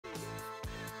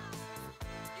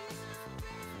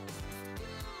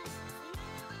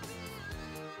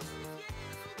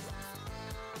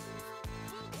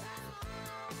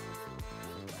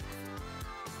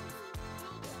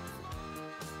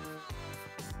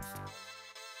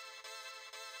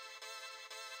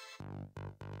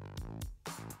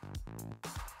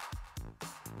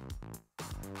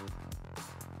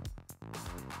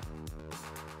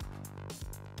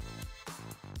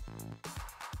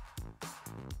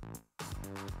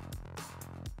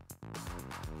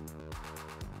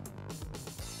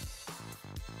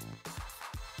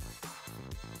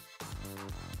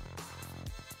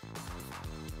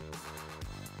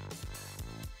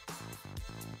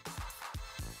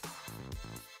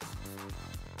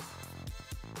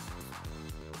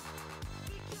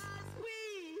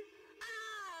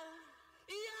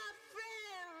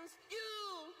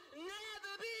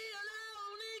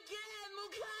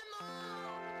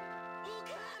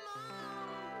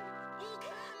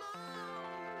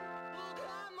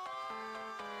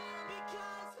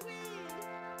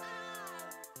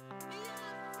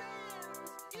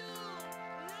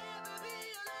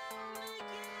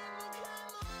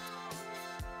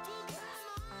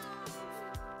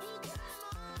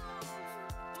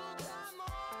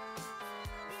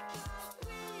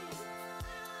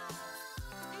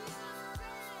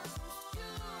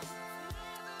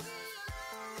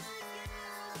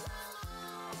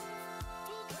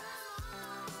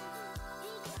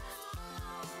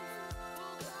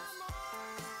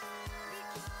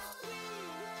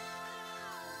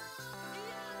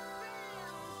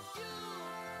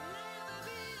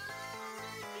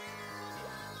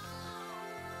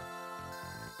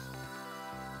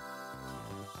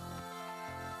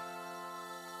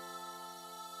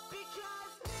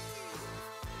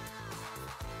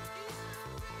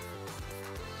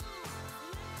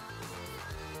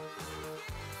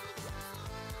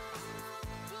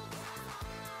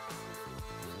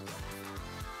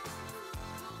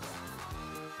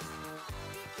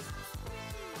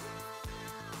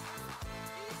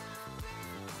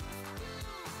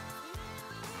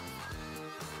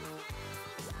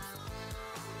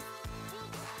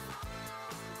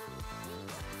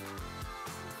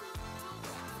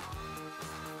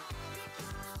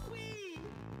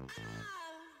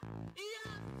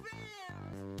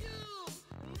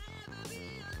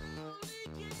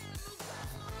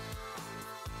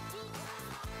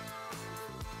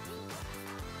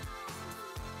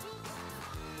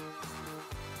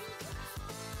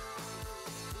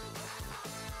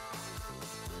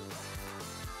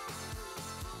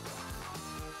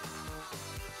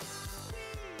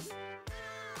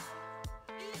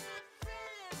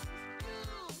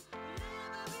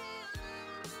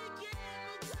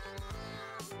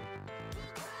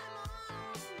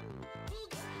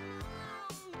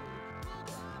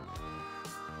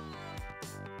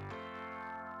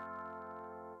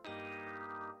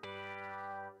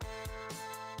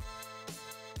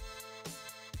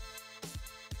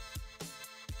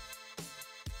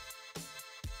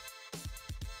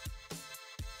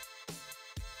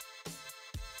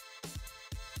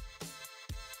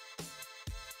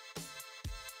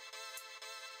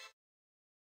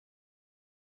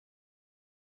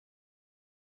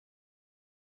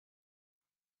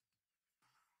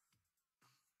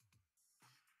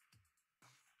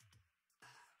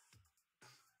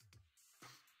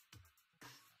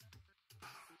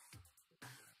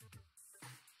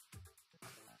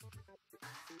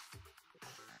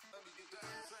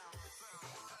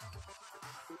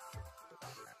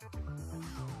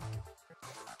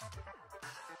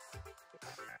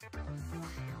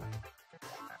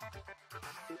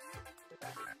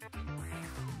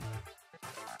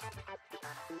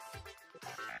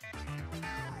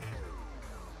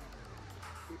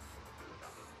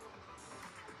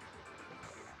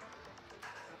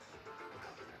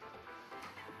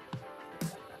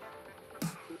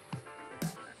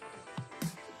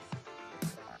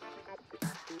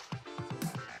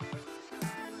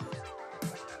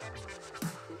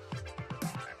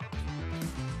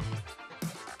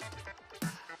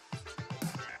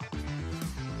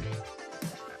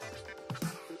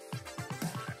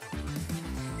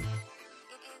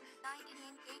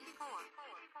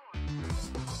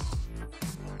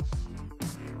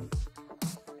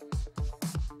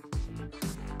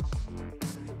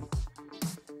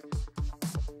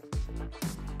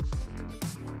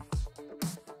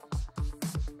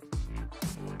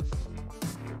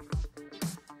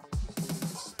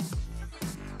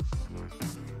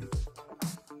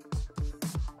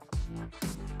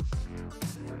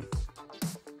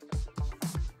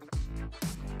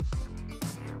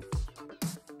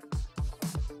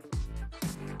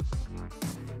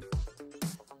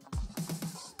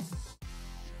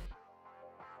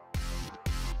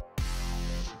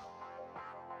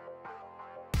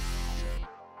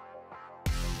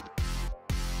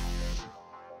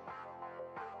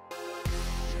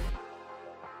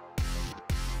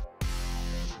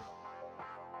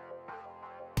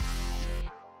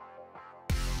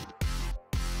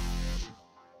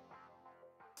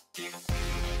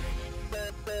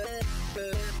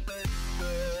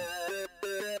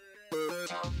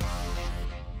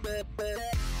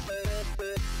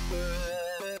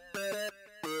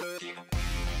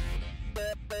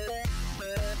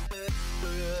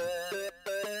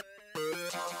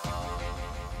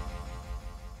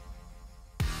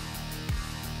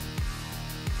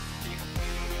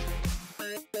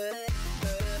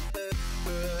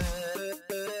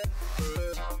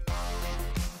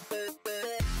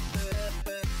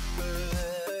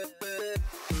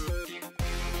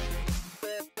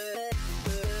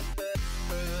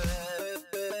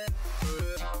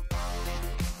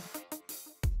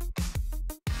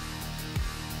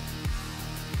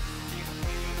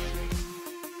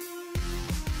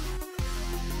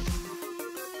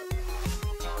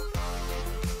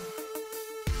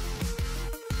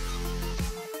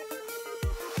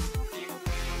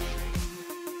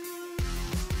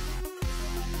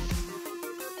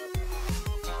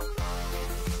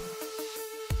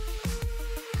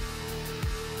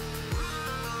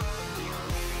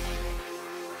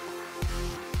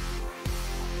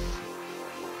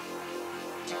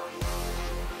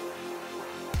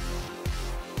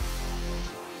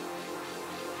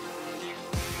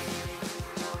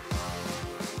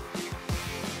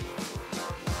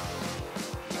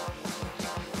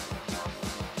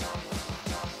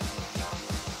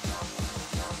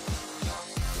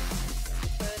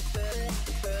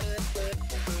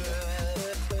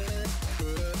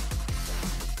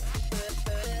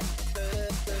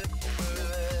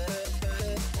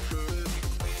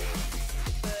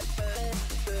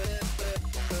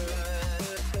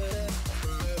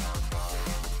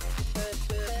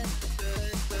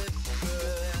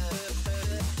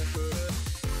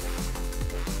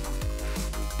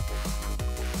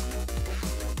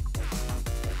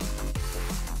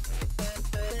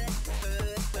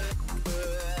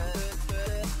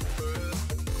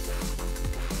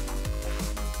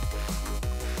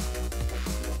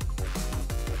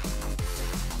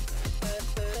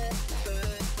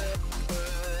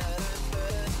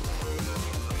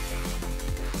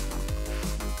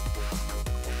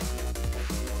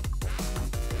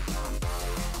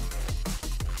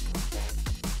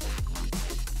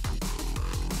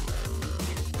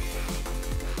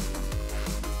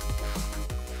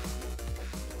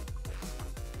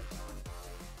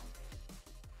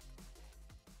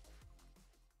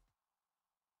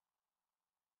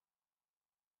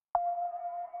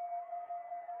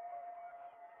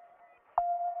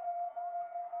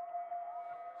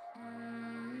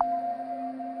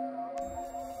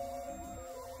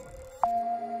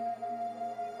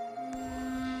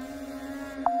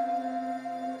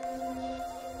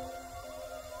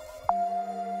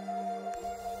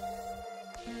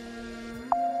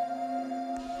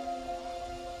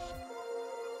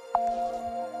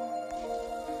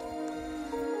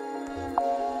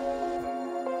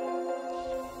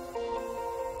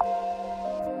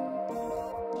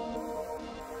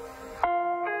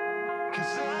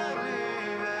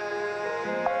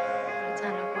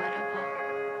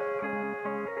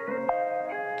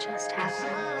just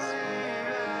happens.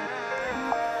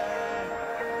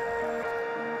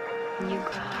 When you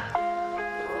grow up,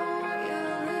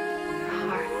 your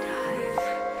heart dies.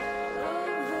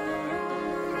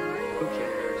 Who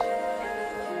cares?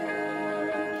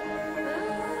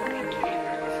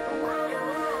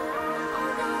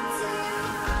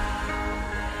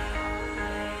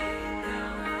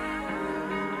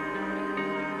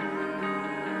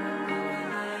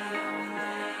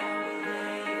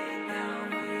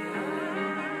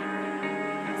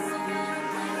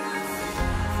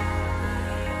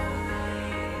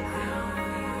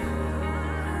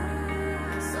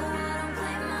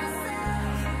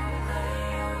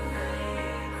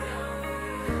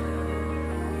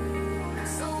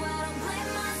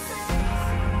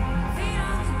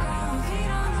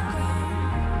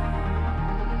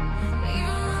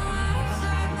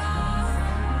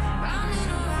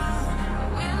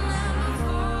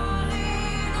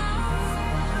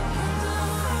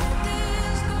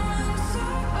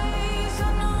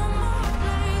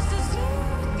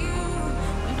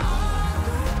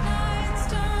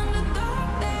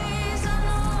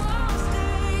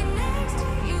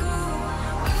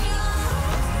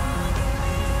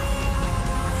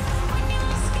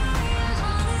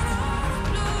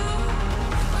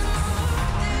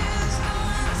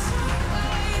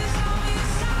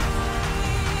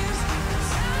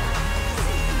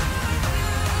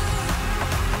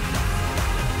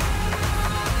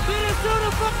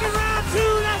 fucking round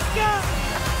two, let's go!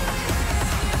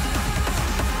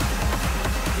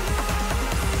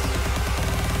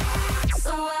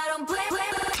 So I don't play.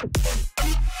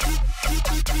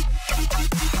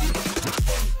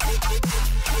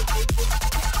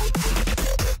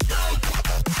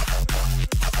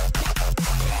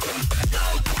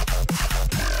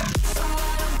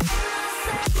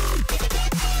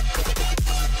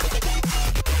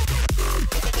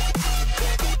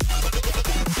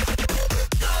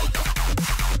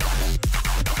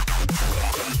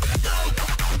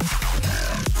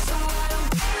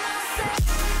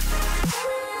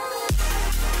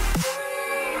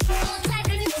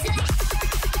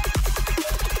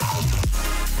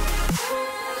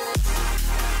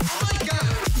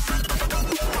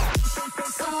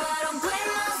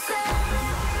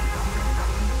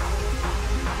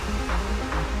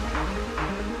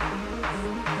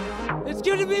 It's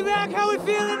good to be back. How we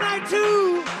feeling night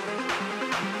two?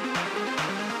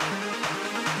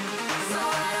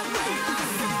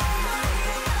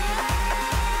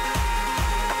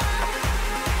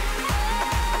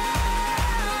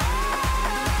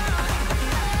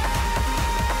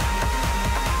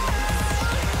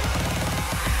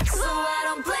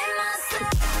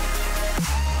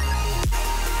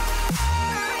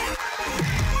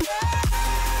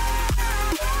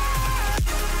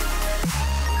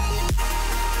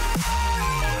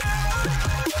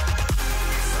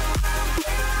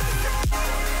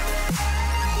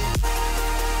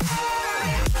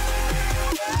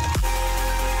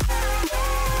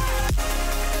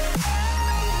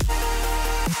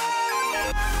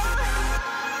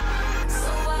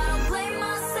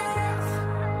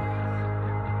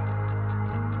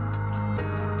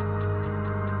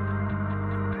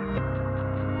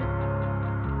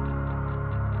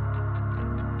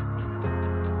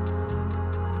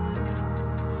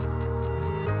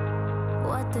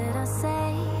 What did I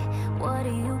say? What do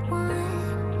you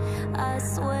want? I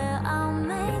swear I'll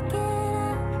make it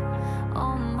up.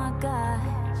 Oh my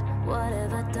gosh, what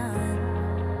have I done?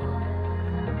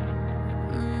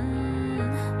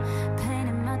 Pain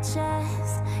in my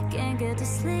chest, can't get to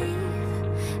sleep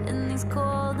in these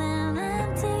cold and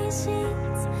empty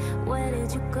sheets. Where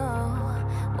did you go?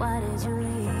 Why did you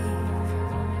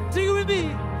leave? Sing it with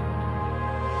me.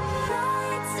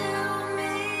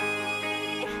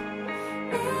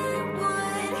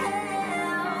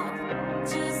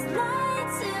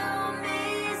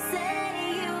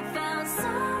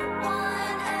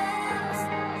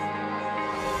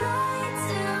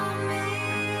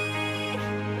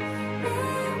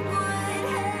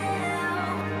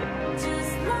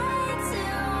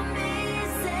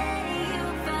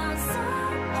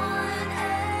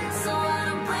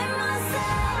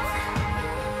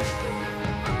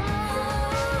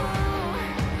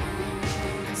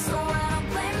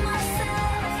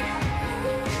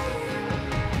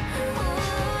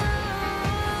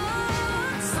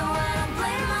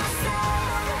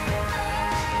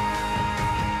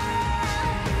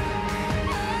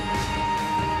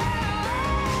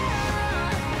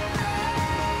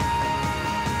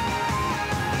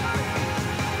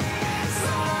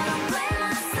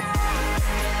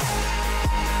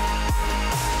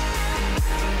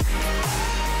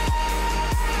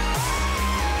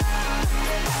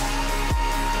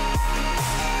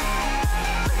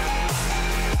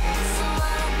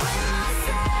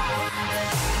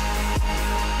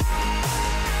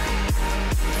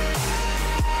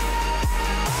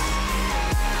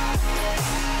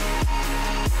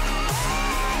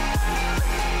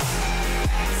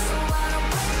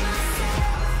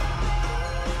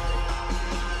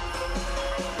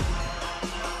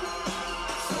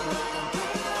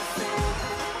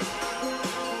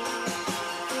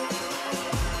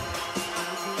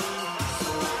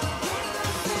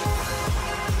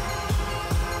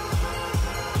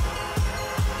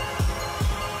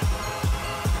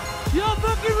 Y'all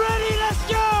fucking ready? Let's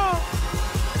go!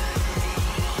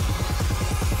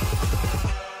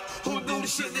 Who do the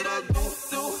shit that I do?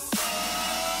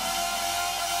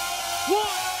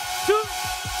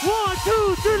 1,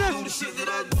 2, 3, let's Do the shit that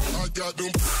I do. I got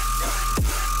them.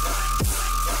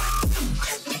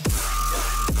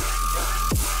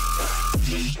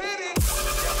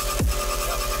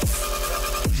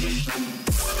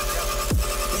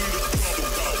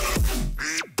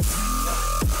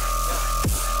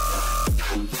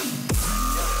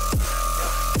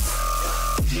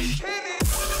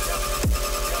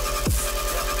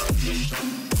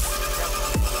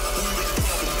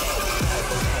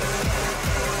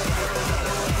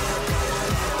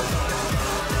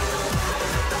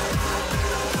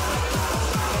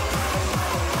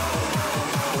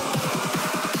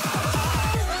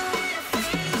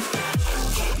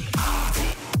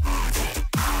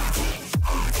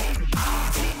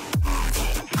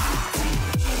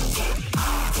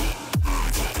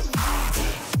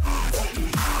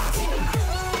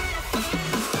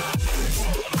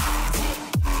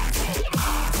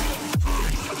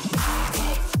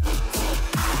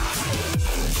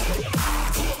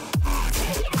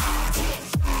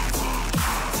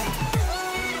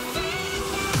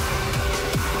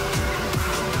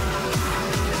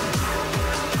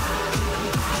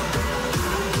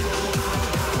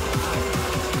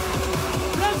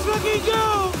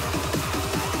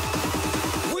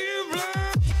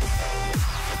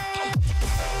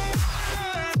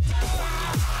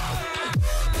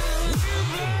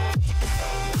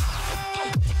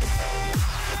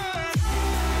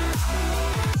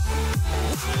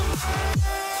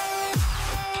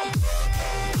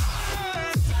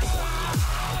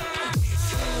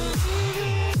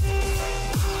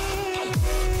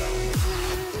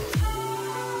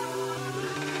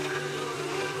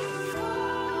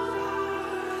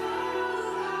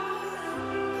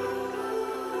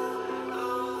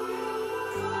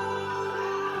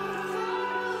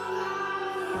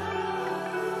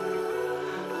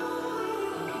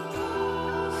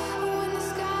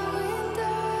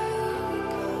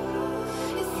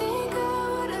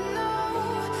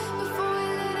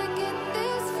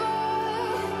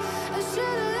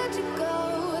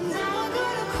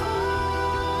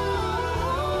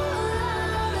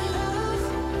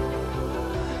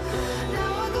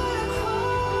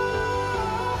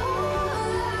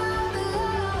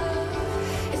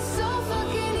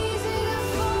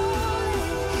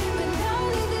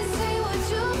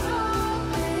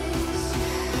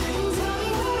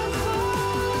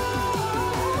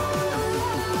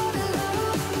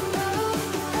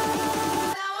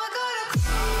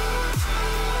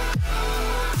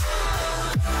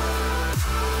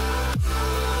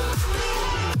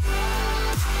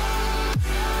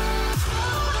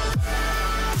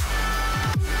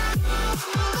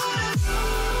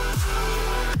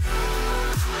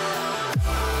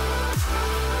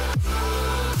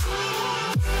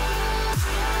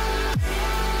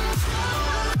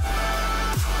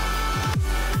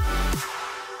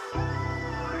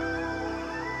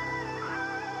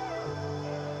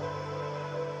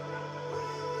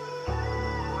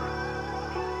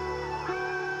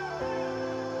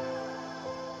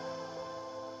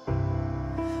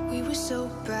 were so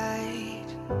bright,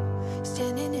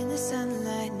 standing in the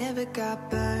sunlight, never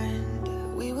got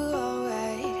burned. We were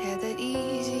alright, had that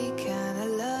easy kind of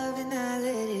love, and I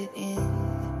let it in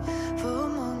for a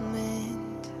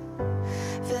moment.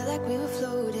 Felt like we were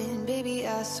floating, baby,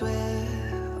 I swear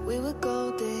we were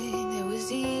golden. It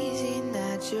was easy,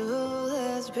 natural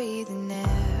as breathing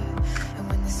air. And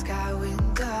when the sky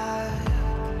went dark,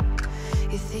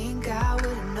 you think I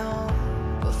would've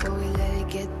known before we let it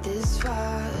get this far.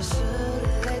 I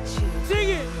should've let you Sing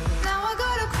it! Now I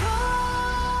gotta crawl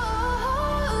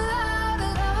out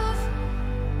of love.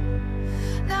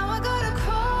 Now I gotta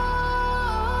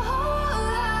crawl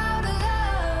out of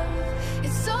love.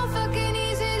 It's so fucking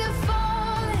easy to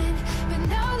fall in, but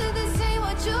now that this ain't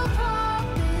what you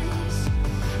promised,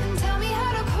 and tell me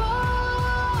how to crawl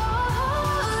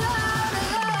out of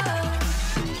love.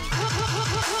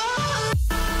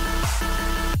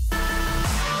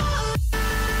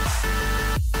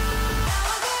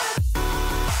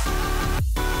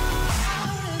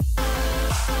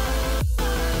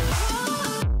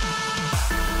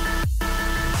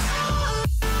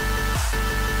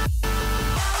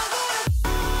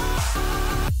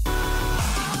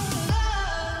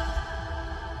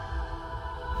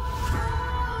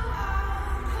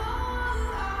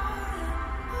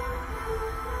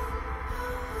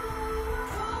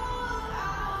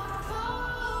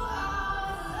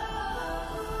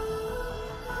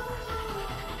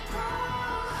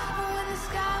 When the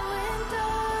sky went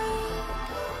dark,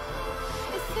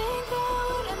 you think I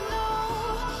would've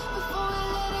known before we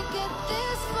let it get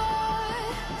this far.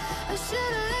 I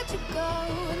should've let you go.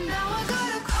 Now I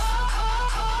gotta crawl out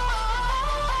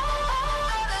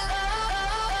of love.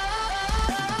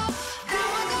 Now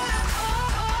I gotta crawl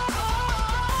out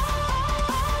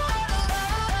of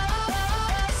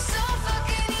love. It's so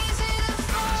fucking easy to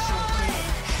fall in,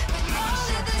 but now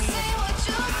that this ain't what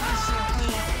you promised.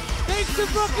 Make the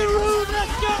fucking room,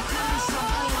 let's go!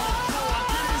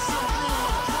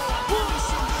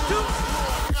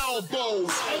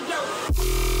 Elbows.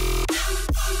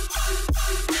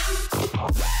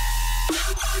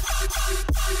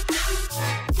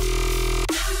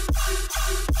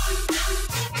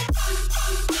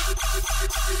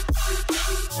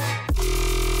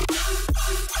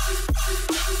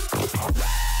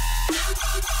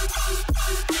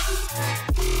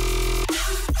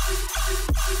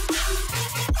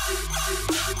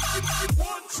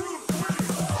 One, two, three.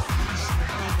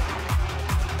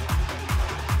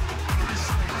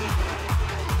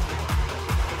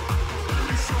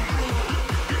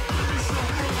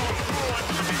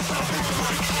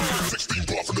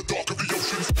 From the dark of the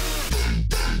oceans.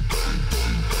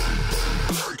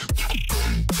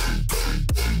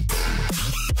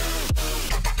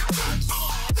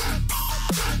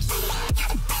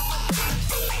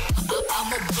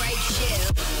 I'ma break shit.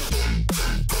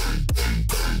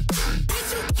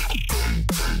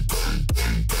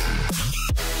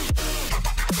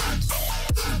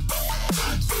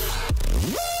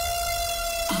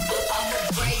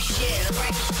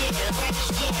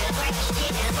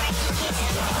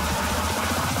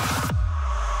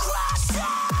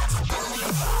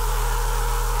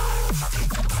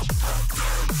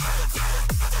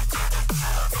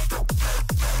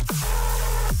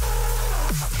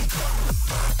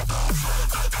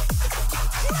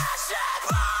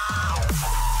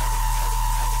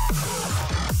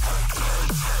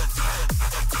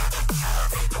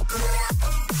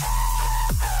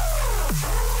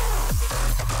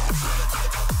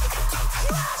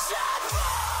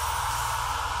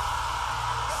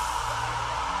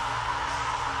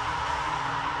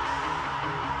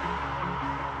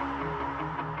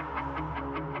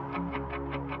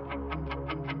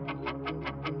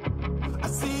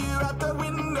 At the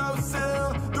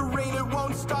windowsill, the rain, it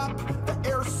won't stop, the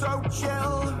air's so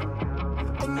chill.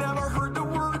 I never heard the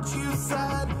words you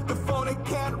said, the phone, it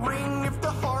can't ring if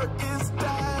the heart is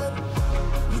dead.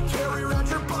 You carry around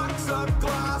your box of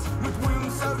glass, with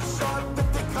wounds so sharp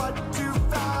that they cut too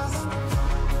fast.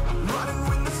 Running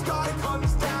when the sky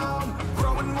comes down,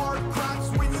 growing more cracks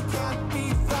when you can't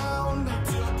be found.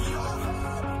 Took your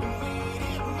heart and made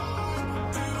it mine,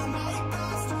 do my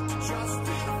best to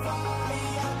justify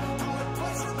it.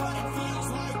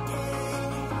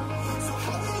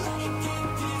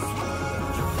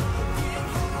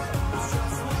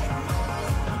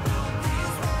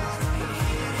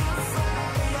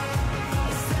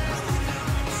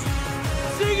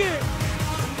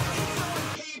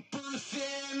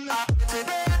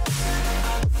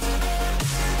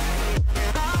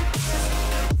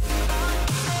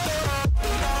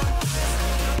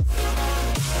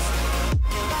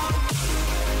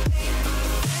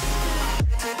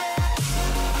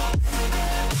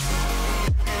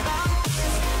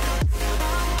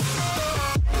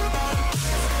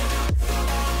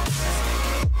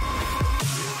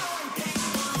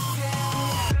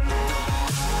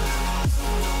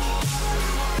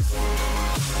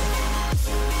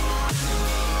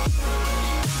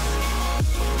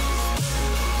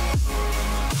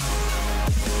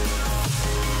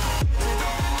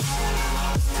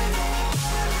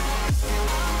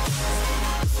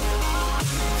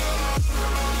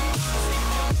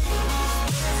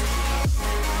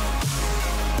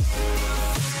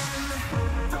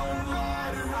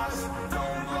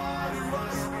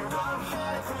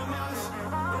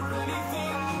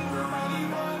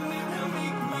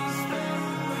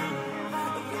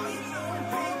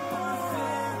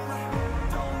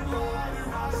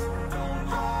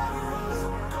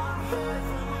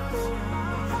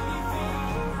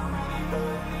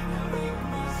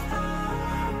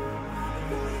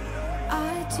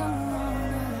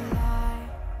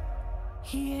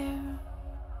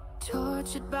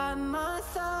 at my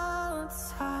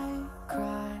thoughts, I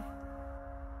cry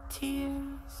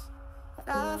tears, but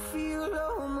I feel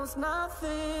almost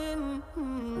nothing.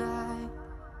 I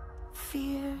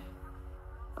fear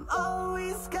I'm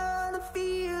always gonna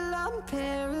feel I'm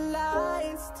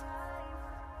paralyzed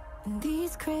in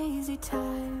these crazy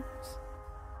times.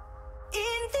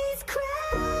 In these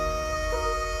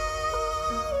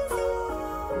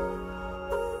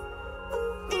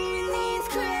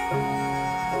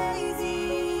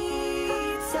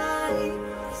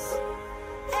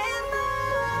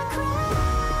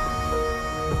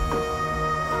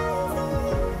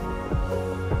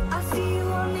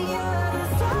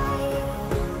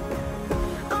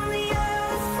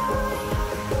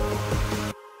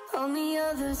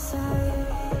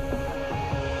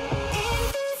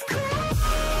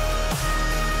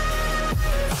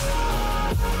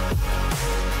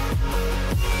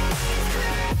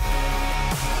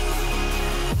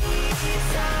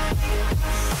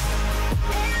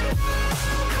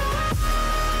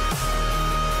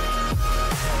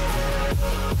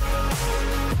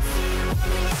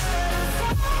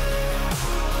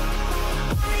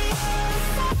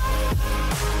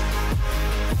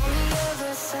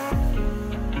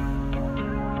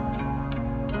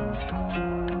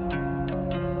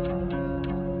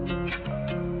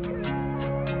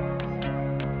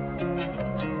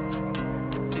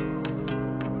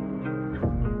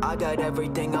I got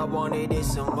everything I wanted and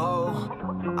some more.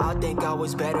 I think I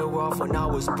was better off when I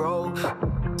was broke.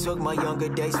 Took my younger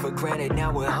days for granted,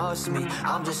 now it haunts me.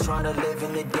 I'm just trying to live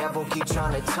and the devil keep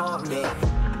trying to taunt me.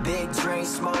 Big dream,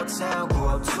 small town, grew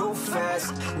up too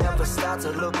fast. Never stop to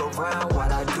look around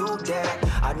while I do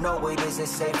that. I know it isn't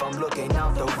safe, I'm looking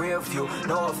out the rear view.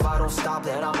 Know if I don't stop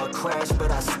that I'ma crash, but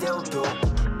I still do.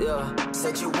 Yeah,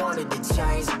 said you wanted to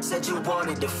change, said you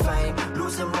wanted the fame.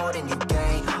 Losing more than you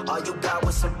gain, all you got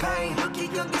was some pain. Look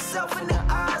your younger self in the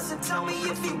eyes and tell me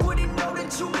if he wouldn't know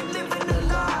that you've been living a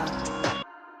lie.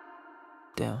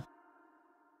 Damn.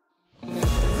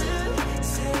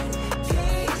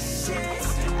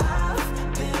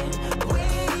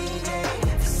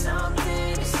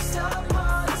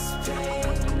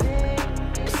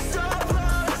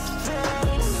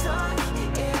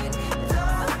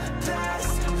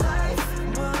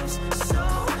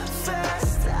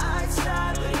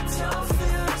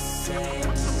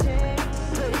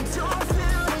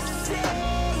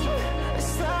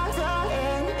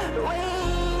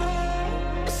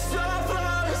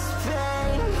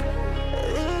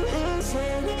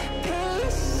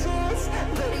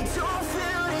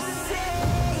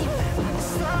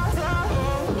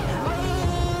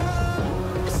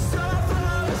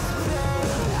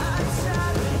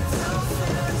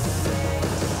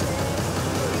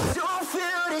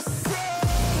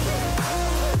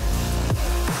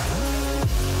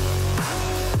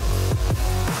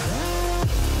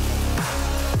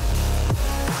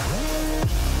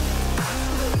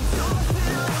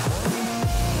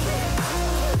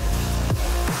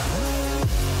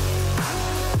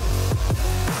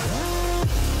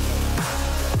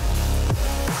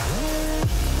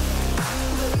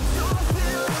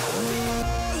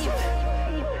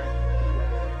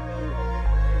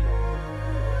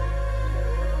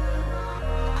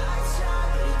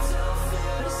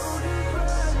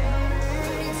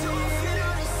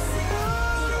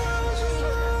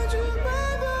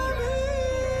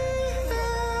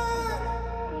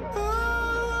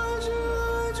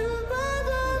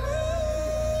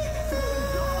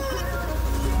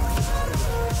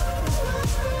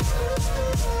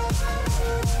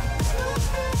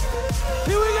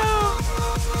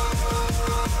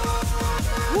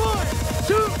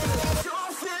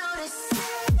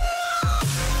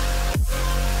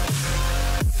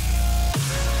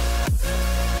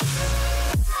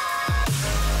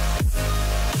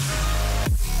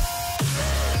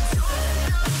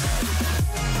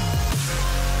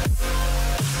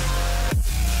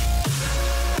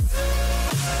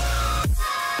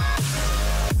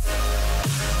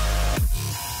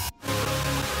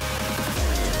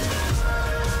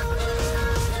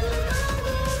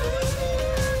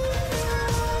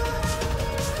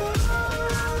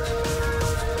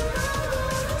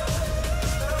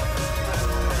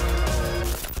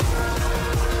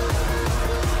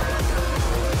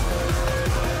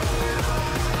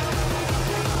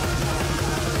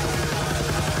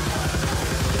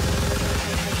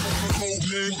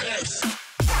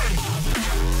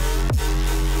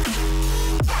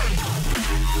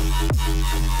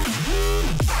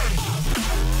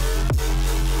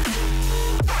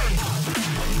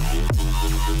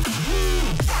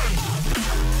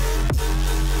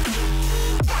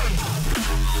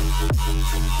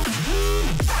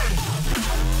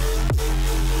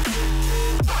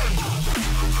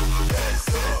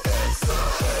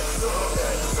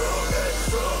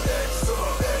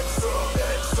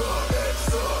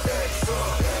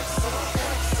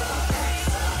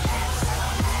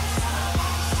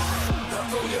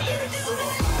 throw your hands up.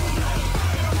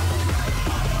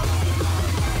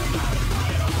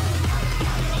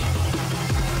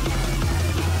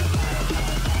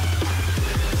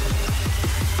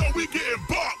 Oh, we getting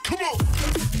bucked. Come on.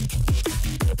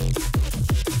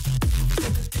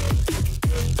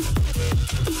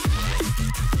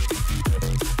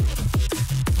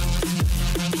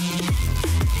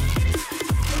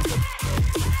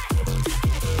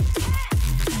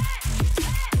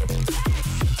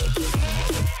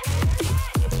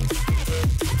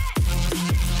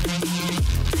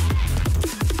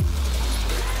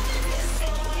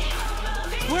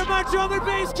 Where my drum and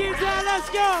bass kids at? Let's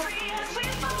go.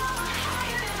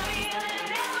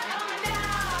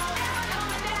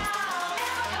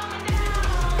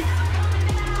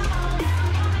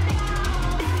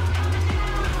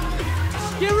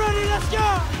 Get ready, let's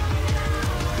go.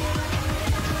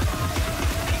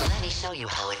 Let me show you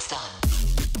how it's done.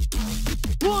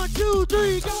 1, 2,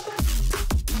 3, go.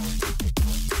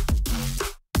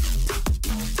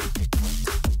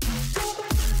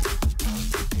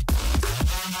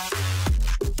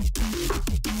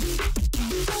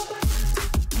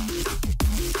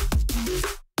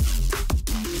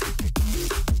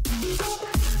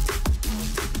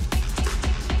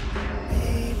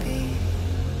 Maybe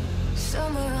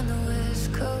somewhere on the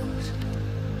west coast,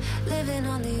 living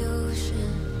on the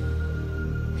ocean,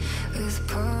 with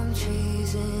palm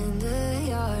trees in the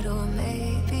yard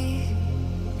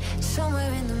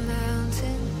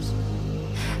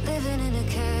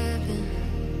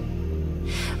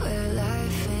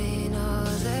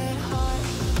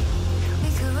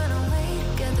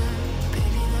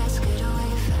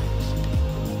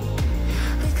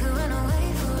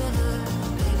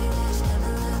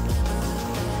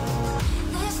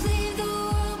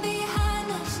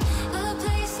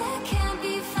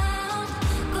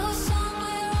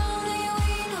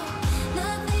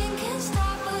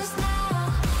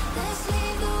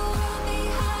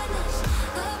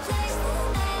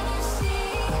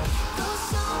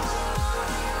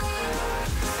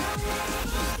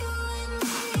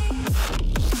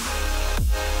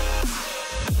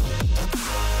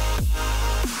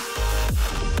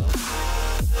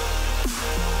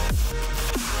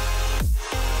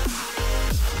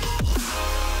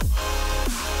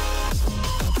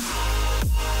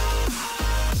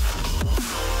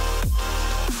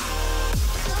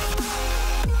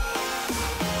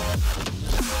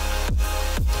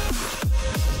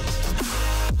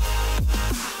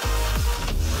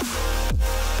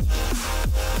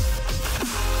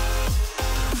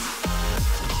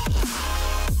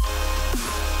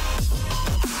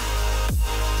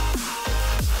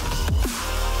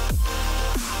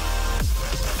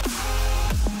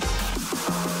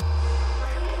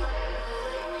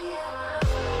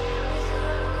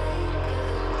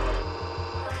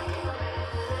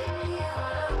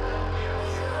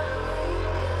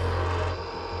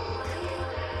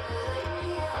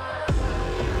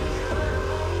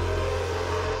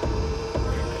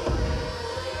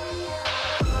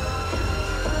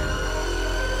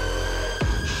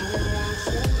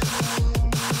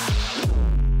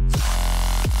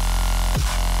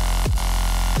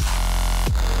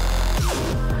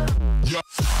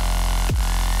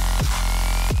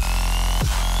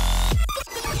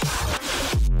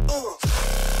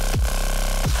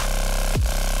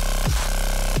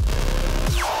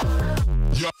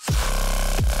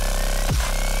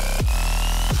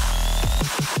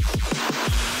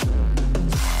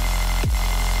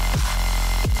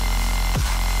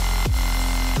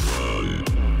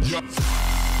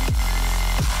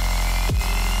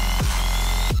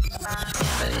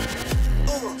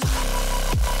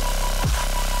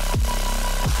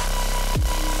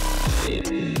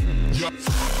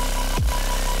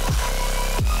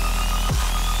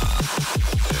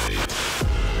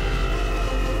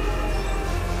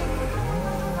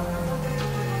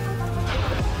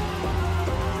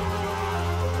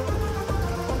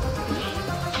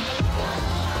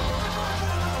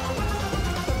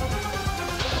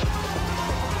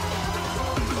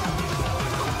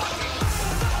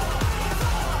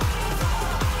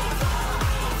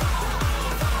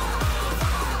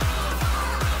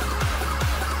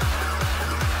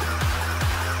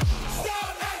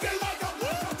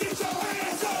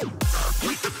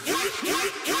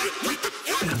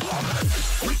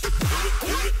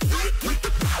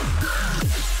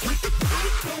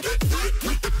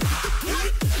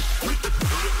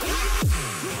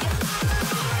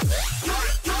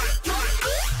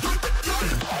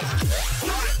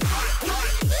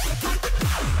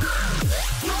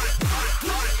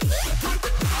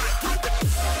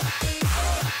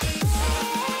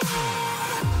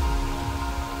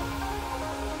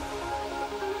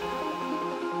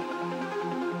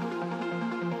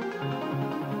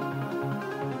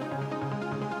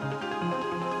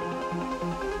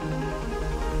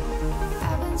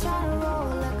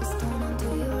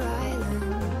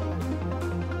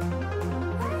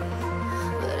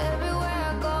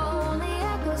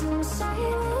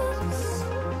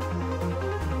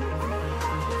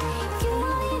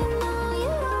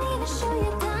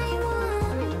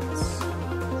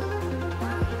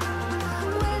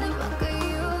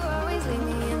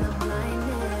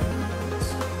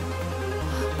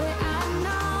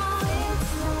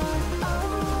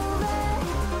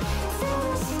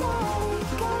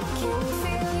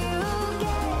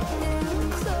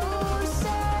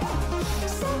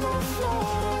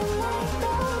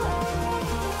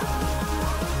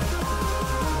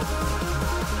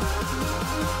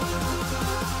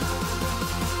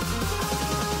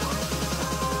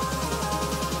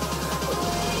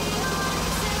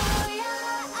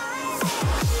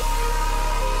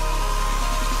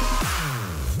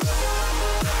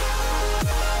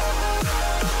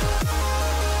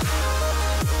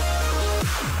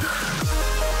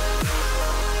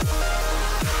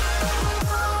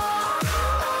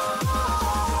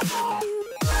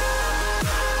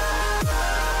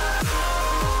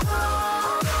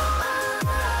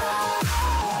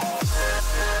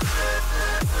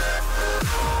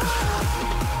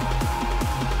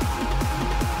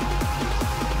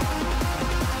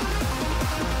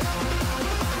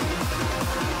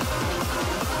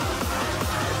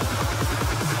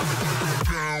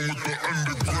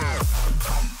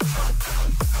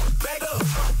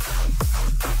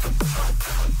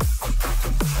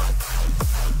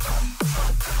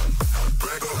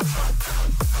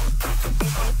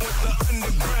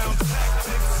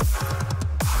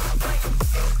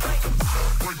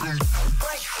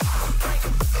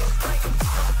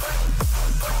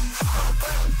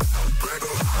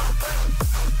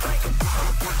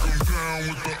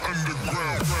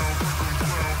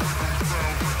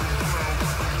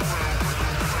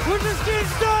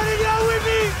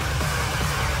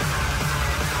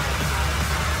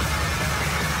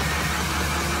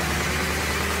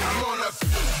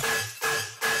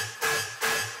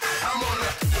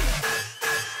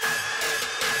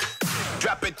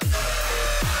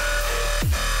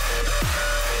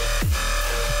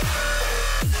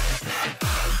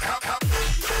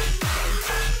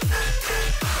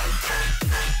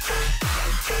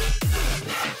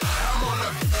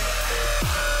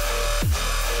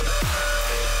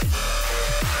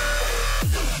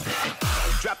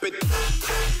it.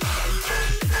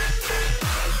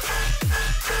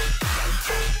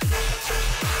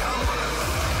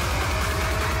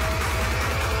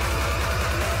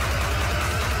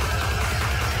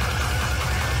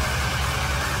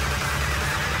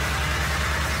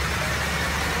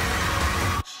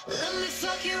 Let me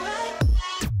fuck you right.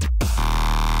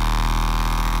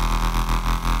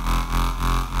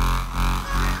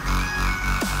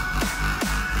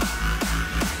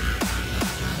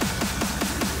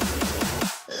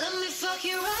 Let me fuck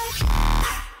you right.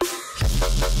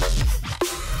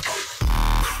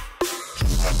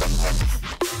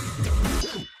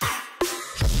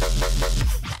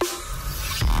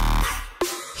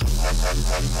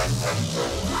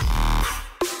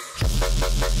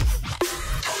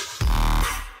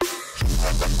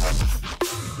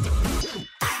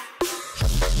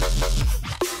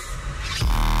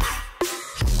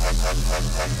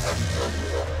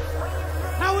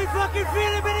 How we fucking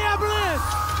feeling, Minneapolis?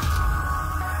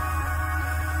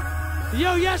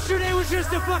 Yo, yesterday was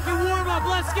just a fucking warm-up.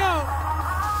 Let's go.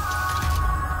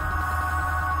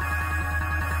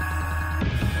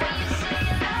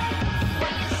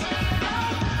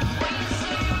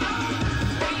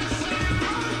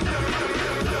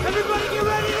 Everybody get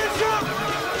ready to jump.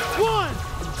 1,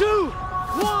 2,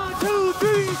 1, 2,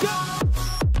 3, go.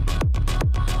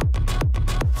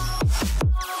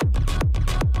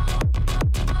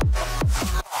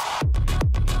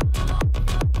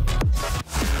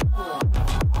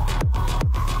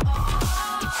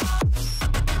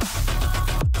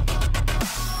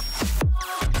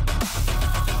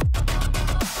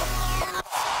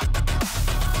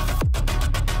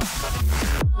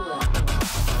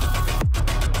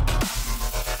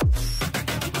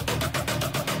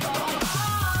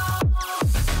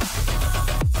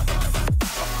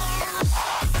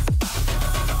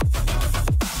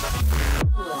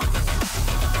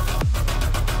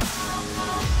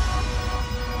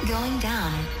 Going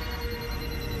down.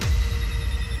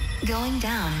 Going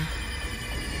down.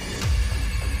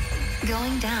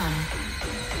 Going down.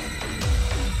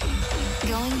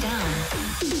 Going down.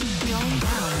 Going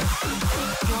down.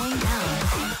 Going down.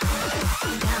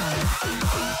 Down.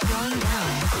 Going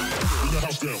down.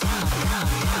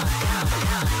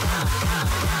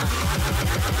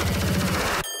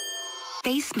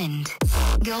 Basement.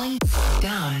 Going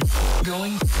down.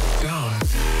 Going down.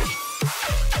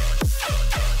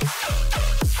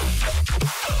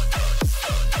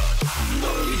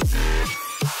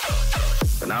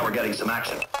 But now we're getting some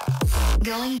action.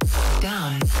 Going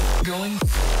down. Going down.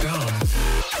 Going down. Going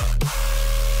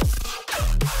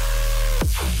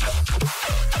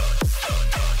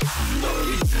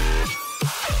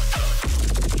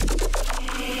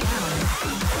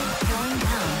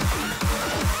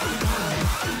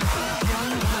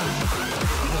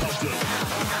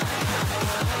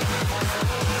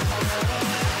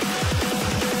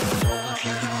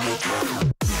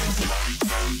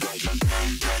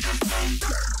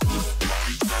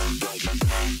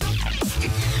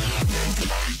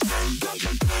down.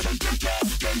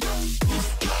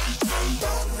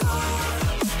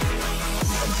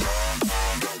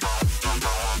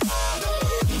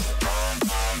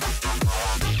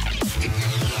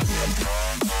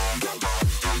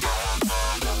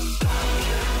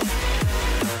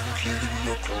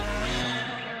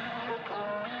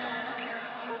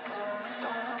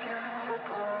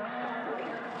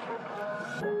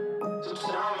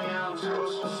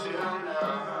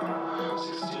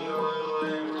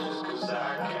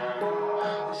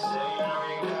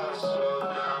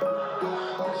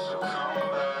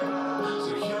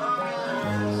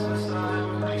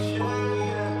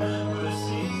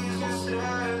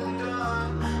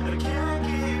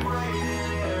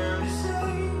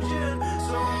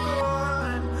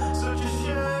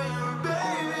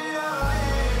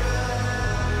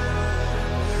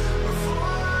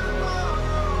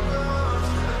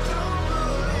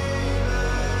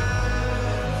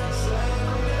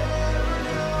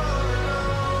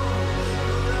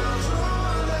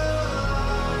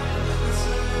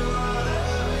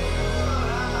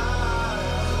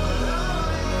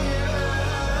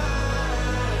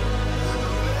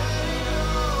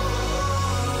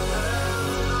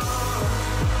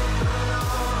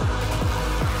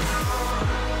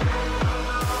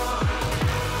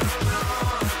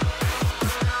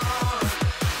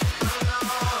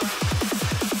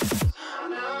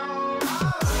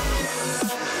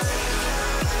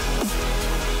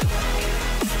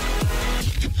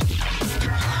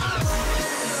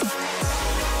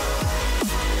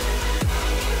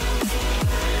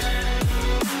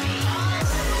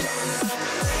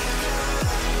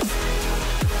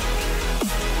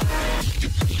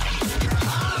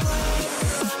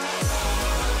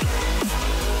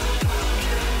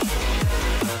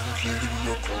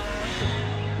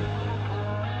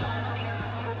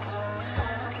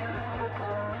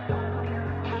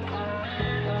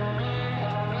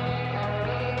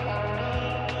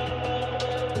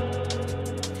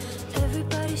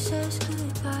 says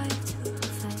goodbye too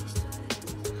fast,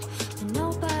 and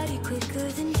nobody quicker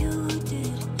than you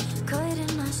did,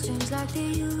 cutting my strings like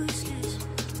they're useless.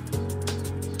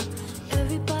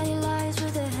 Everybody lies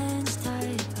with their hands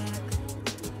tied back,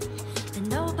 and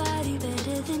nobody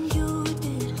better than you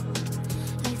did,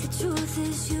 like the truth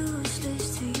is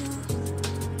useless to you.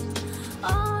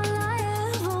 All I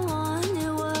ever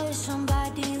wanted was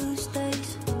somebody who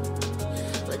stays,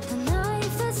 but the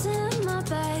knife that's in my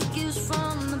back is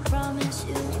from the promise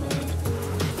you made.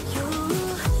 You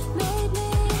made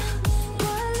me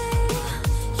believe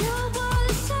you were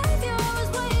the savior I was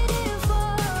waiting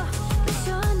for, but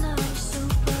you're not a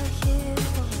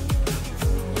superhero.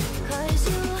 'Cause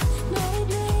you made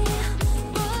me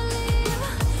believe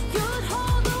you'd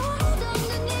hold the world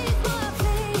underneath my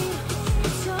feet,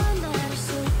 but you're not a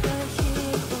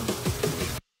superhero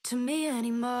to me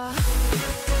anymore.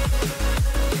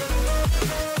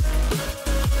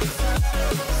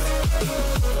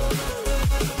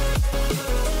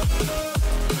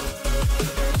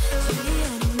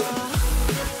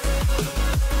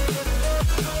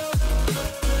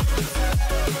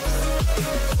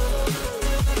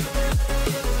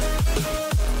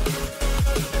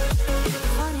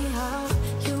 Funny how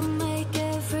you make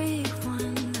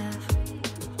everyone laugh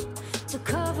to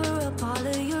cover up all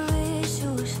of your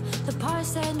issues, the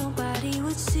parts that nobody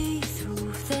would see through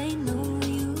if they knew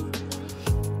you.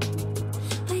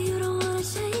 But you don't wanna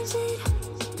change it,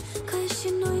 'cause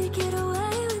you know you get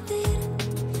away with it.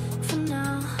 For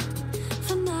now,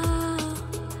 for now.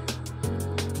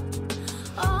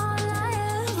 All I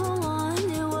ever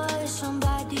wanted was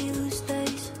somebody who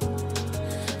stays,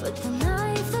 but the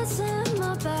knife that's in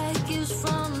my back is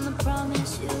from the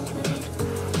promise you made.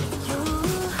 You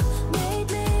made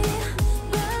me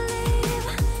believe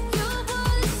you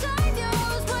were the savior I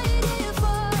was waiting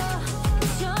for,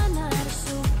 but you're not a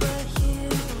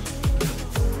superhero.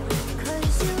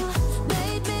 'Cause you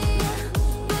made me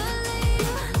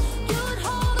believe you'd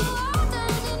hold the world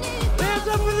underneath my Hands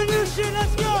up for the new shit,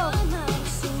 let's go! You're not a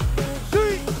superhero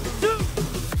 3, 2,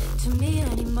 to me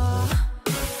anymore.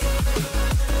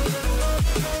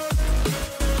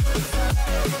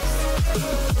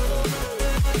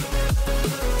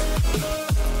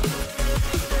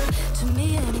 To me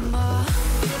anymore.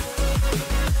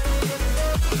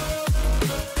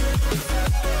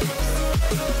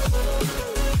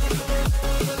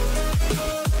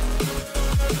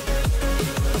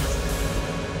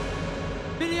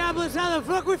 Minneapolis, how the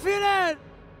fuck we feeling?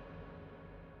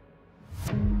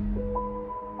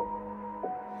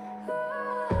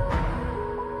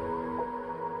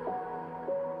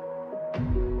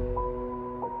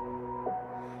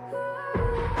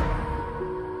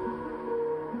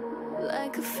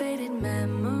 Like a faded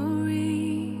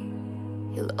memory,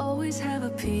 you'll always have a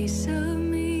piece of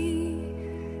me.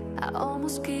 I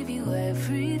almost gave you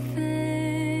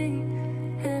everything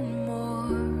and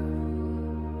more.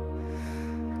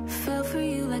 Fell for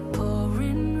you like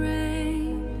pouring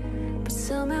rain, but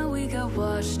somehow we got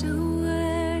washed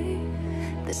away.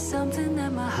 There's something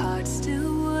that my heart's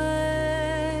still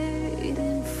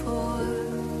waiting for.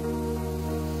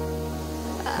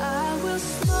 I will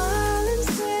smile and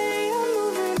say I'm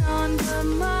moving on, but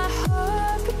my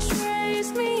heart betrays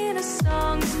me in a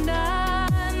song, and I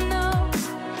know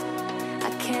I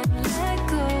can't let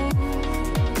go.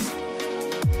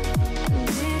 And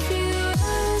if you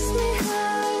ask me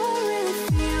how I really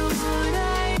feel, would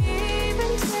I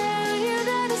even tell you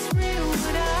that it's real?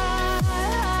 Would I,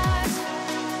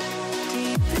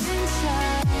 deep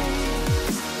inside,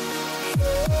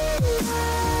 in my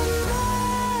mind,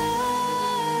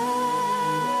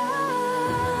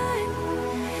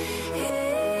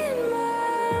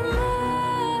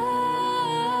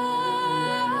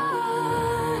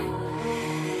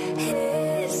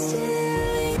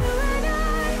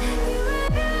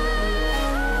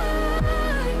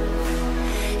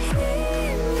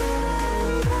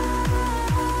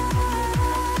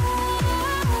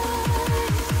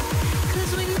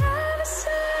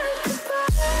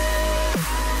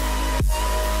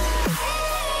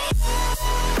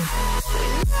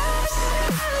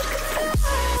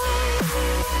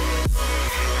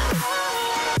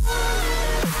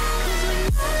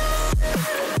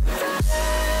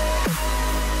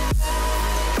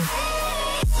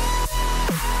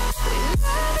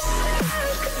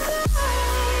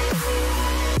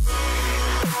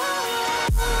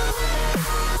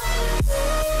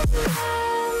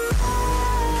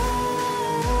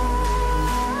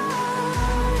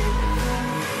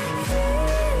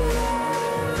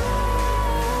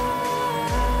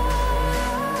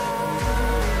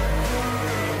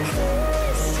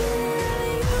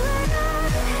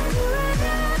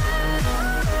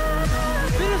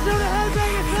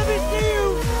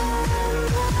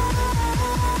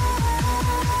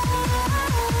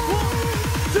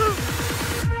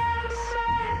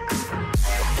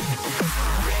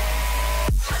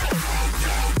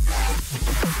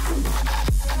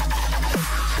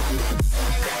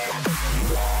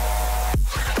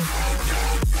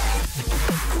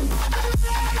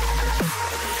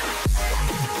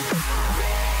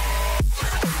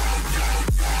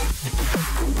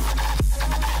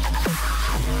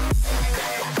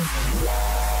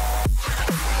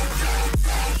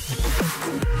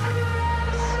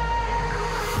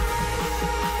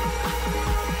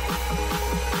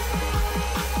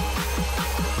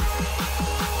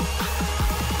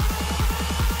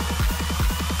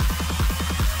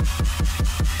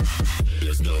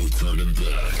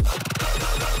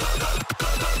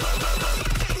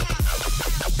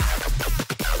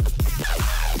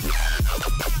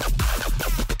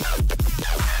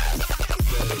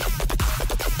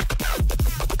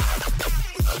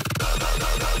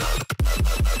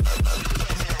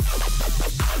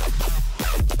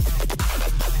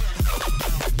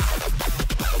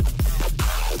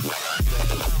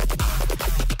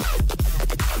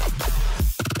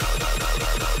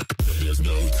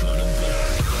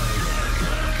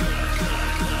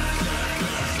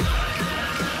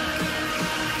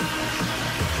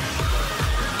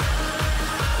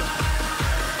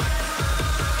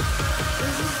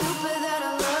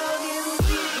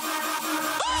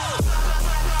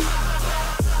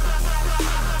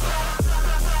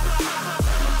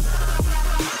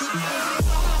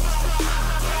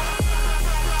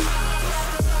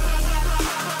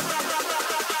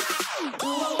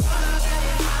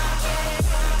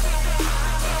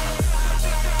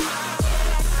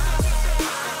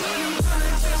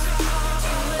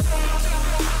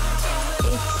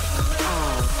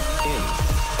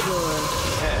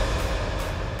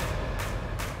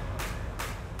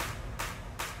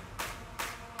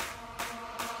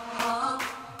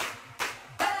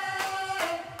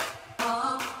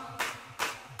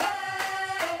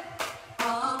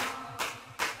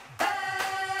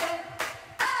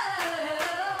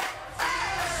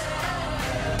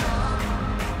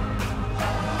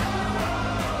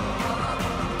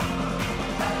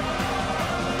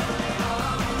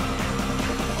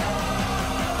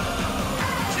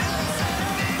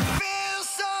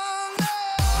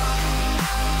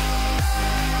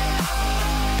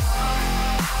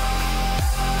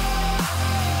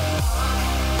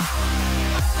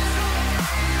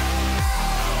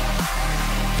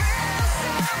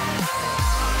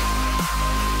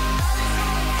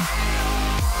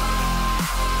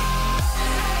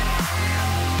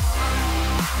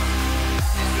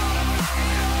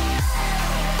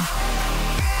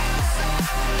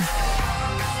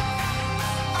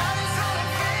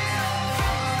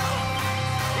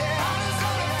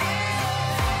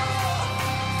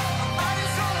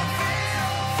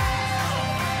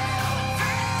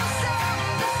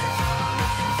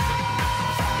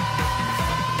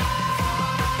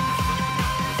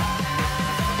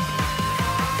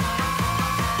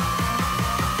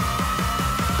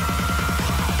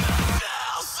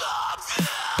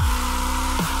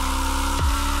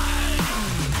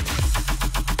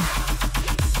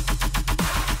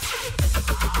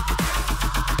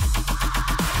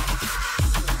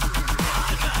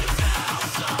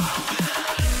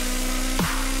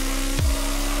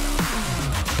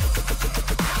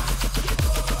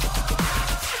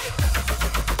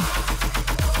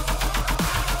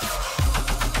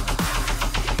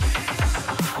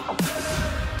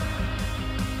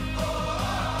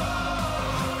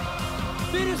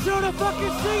 wanna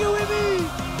fucking sing it with me?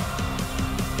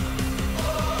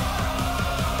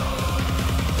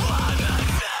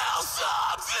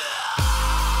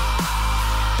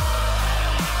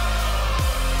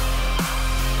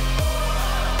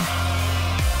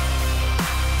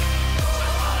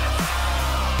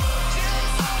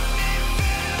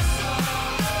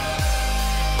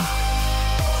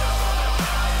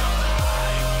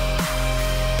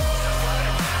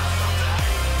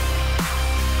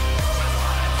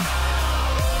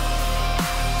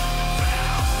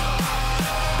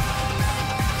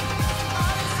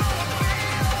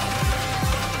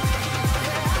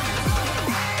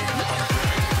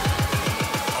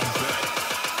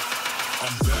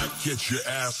 Get your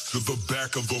ass to the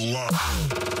back of the line.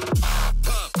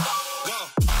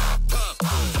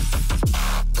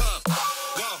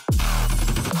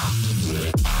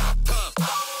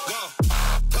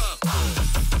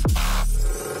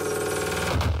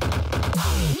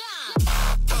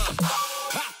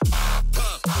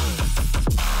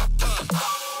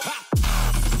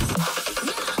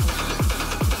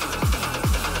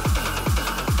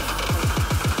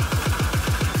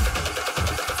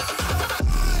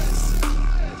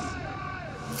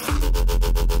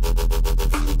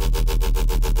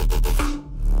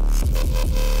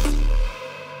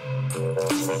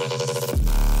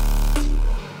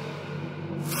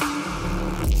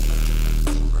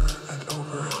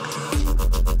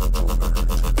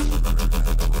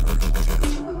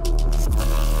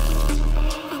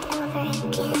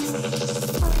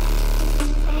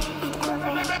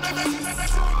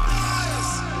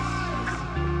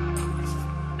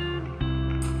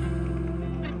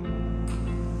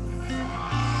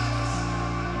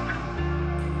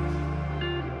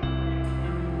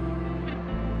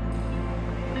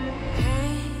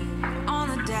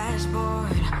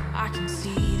 I can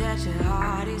see that your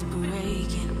heart is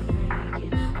breaking.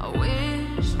 I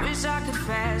wish I could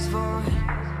fast forward,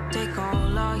 take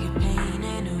all your pain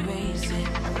and erase it.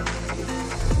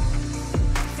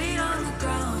 Feet on the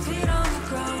ground, feet on the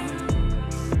ground.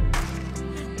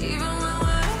 Even when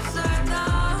we're upside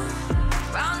down,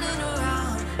 rounding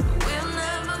around, we'll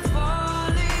never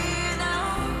fall in now.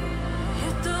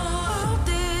 If the world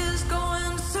is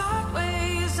going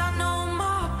sideways, I know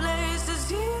my place is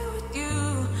here with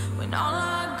you. When all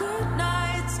our good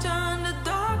nights turn to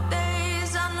dark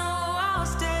days, I know I'll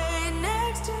stay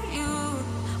next to you.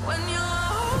 When you're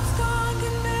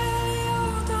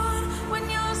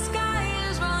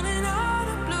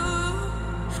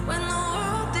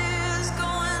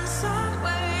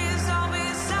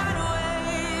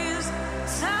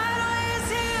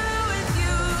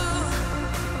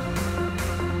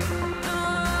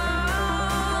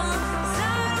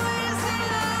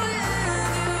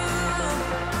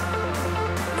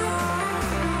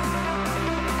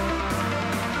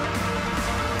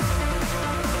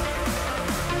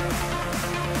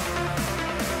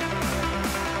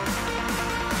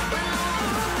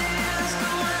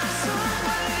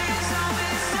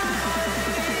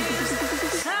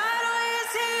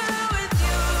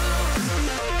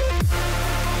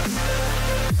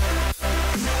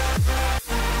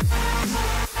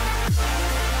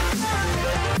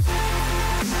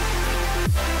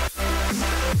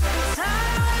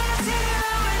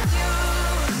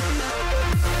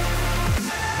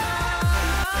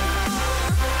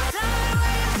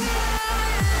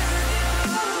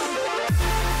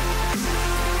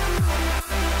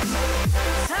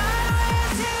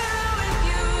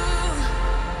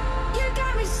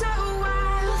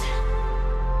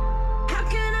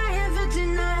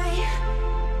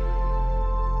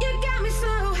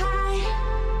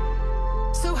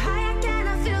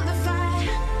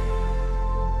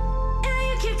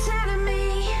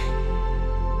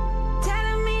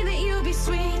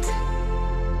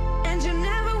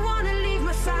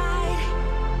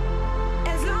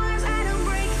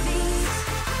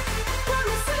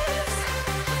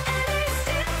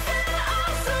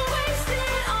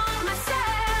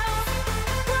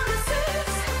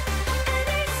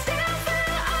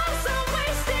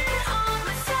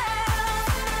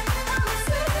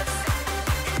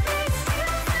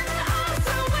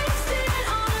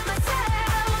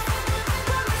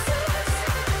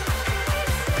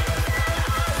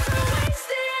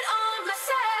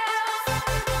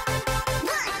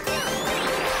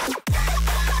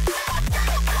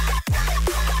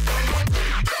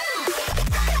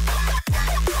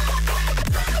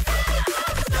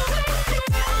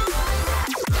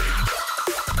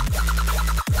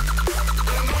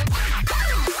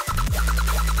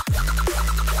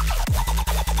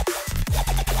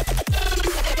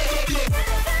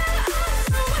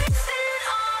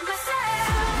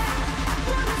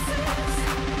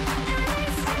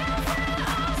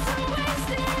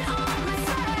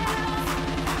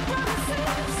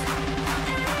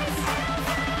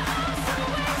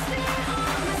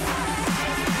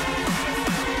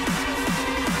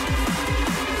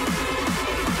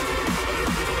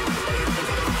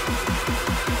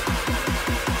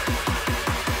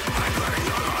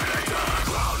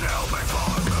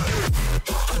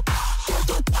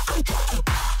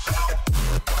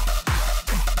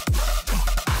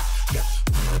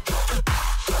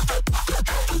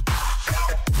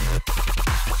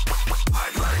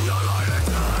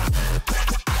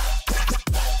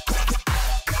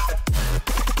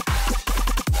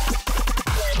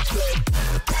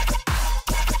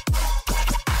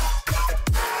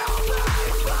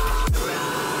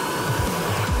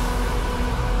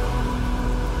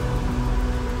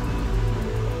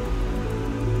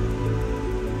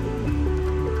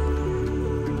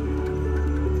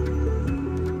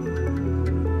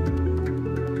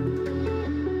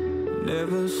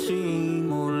never seen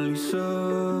Mona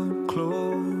Lisa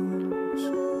close,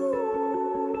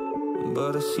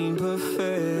 but I seen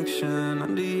perfection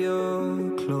under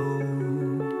your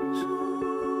clothes.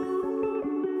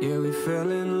 Yeah, we fell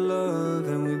in love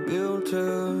and we built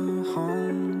a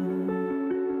home,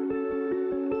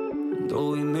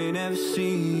 though we may never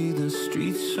see the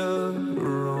streets of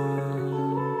Rome.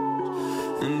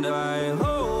 And I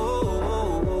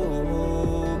hope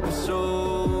it's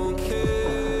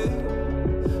okay,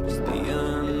 'cause the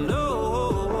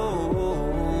unknown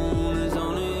is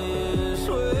on its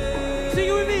way. Sing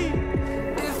it with me.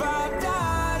 If I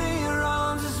died in your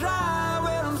arms, it's right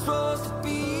where I'm supposed to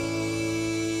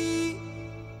be.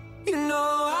 You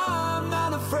know I'm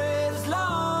not afraid as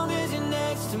long as you're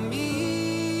next to me.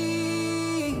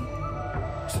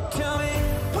 So tell me,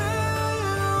 will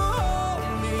you hold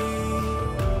me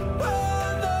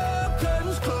when the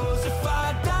curtains close? If I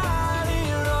died in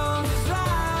your arms, it's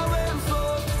right where I'm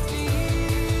supposed to be.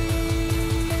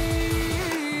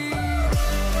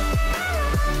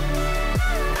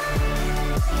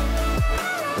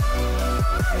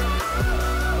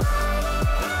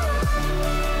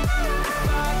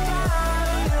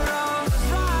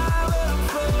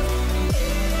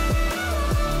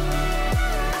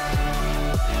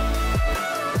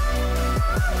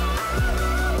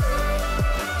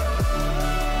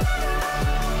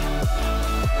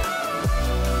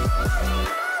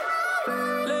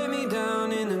 Lay me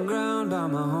down in the ground by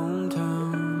my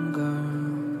hometown girl.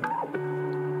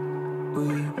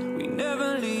 We never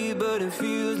leave, but it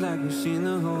feels like we've seen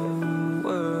the whole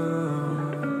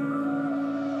world.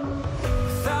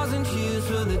 1,000 cheers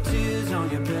for the tears on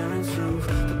your parents' roof.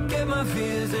 Forget my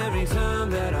fears every time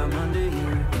that I'm under you.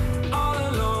 All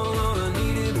alone, all I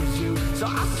needed was you. So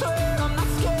I swear I'm not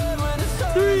scared when it's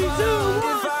over. 3, 2,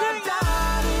 1, If I sing it.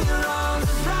 died in your arms,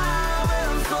 it's right where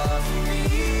I'm supposed to be.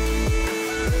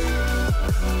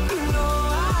 You know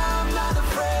I'm not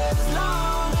afraid as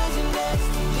long as you're next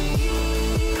to me.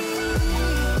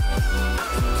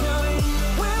 Tell me,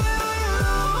 will you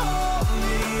hold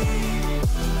me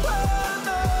when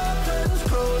the curtains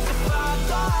close? If I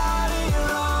died in your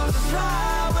arms, it's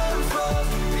right where I'm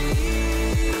supposed to be.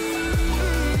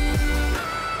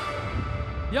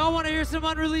 Y'all want to hear some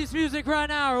unreleased music right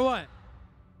now or what?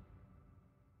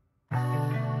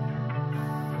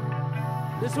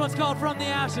 This one's called From the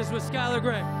Ashes with Skylar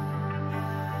Gray.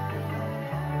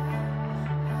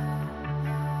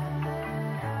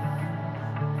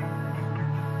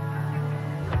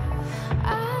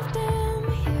 I've been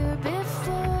here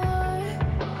before.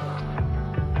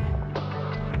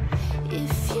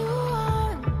 If you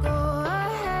want, go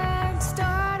ahead,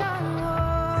 start on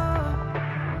war.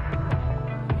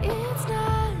 It's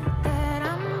not that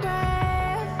I'm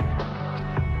brave,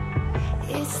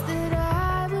 it's that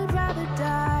I would rather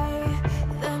die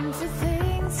than for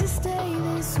things to stay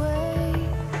this way.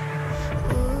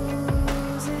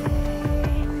 Losing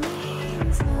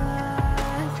means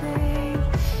nothing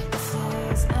if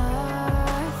there's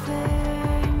nothing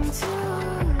to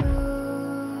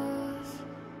lose.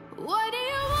 What do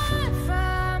you want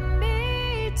from me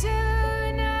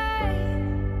tonight?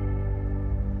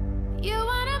 You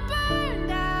wanna burn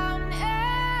down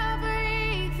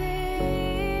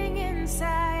everything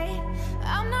inside.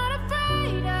 I'm not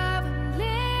afraid of a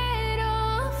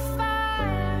little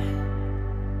fire,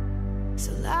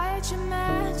 so light your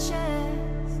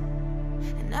matches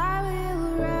and I will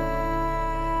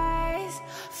rise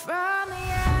from the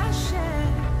ashes,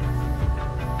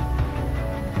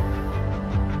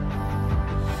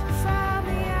 from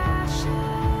the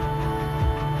ashes,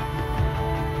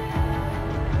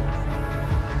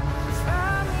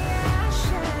 from the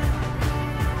ashes.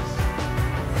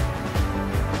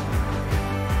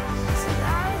 So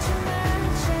light your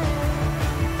matches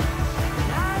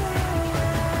and I will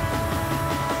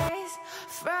rise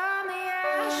from the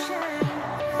ashes.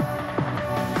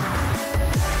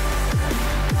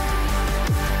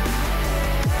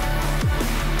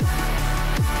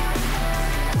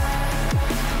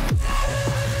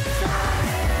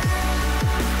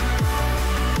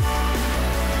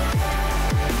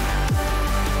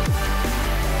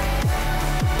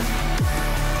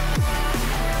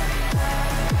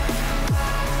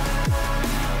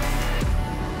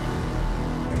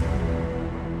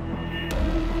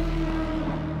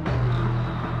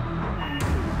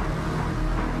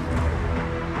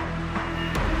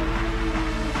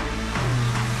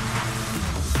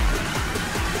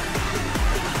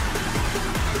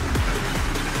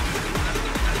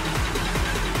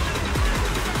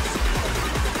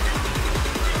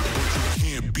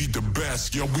 Can't be the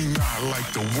best, yo, we not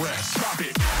like the rest. Stop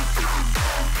it.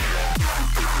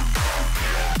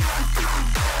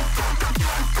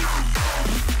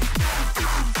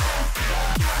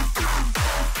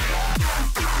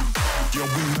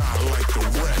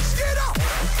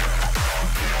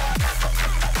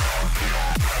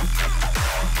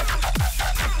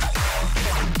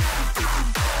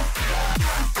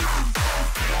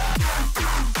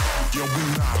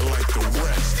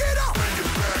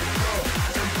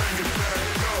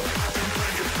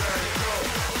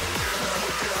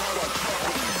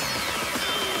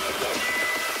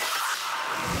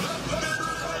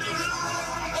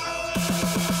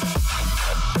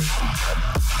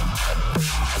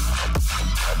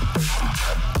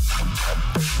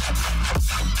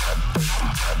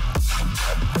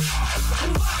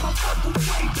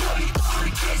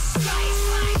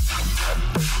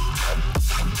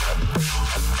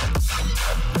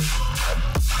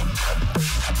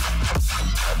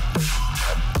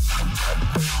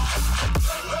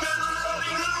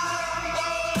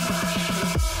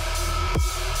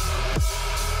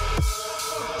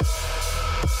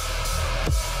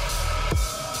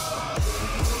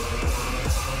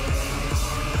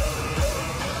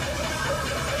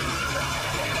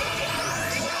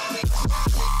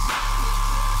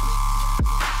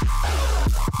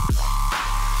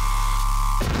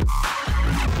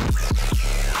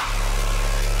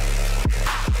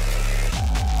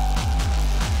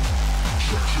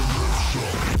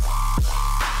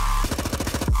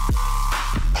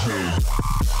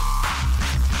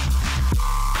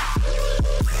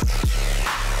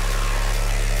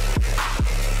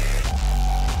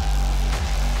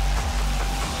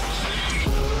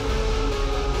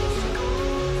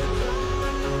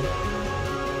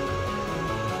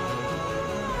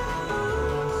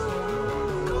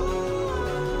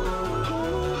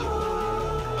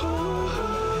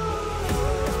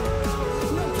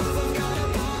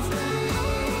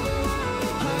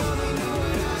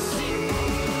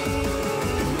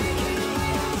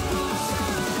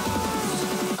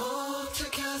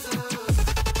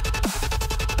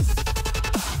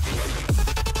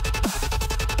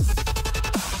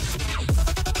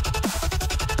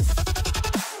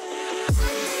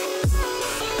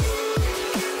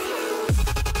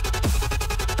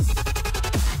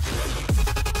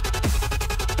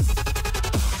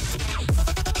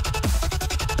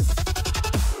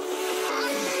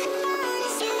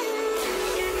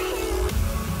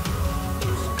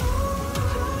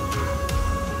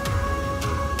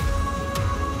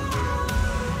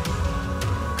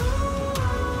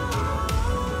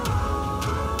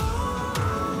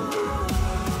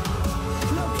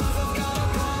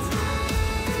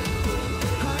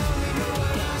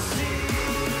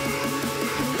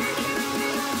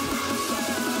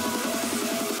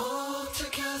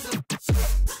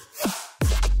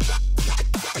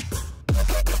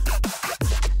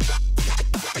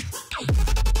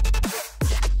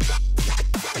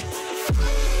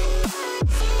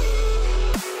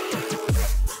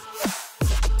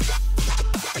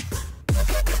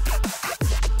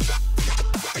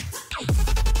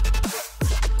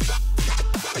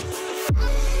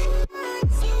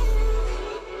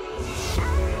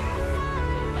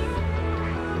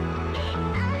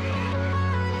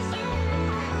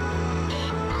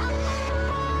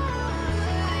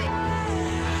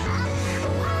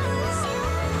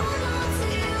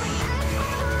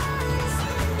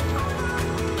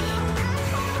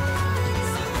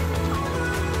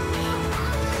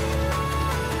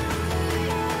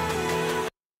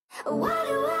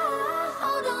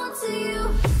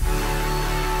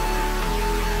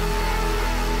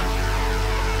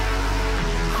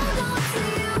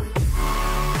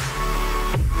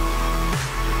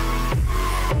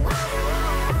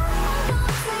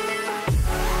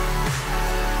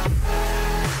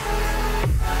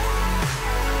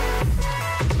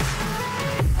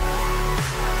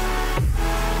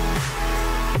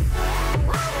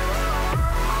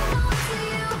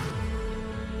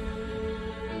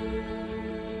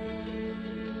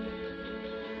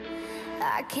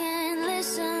 I can't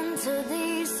listen to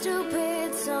these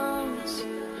stupid songs,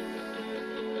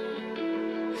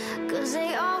 'cause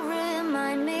they all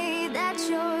remind me that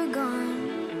you're gone.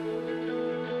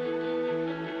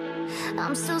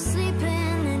 I'm still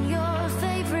sleeping in your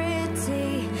favorite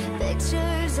tea,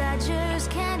 pictures I just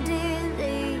can't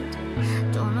delete.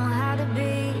 Don't know how to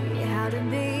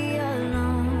be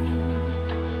alone.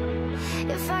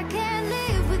 If I can't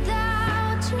live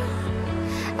without you,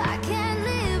 I can't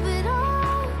live at all.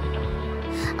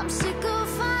 I'm sick of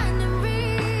finding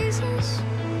reasons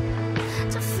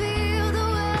to feel the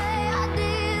way I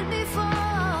did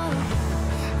before.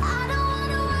 I don't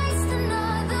wanna waste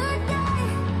another day.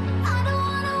 I don't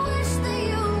wanna wish that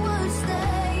you would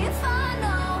stay. If I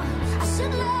know I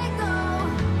should let go,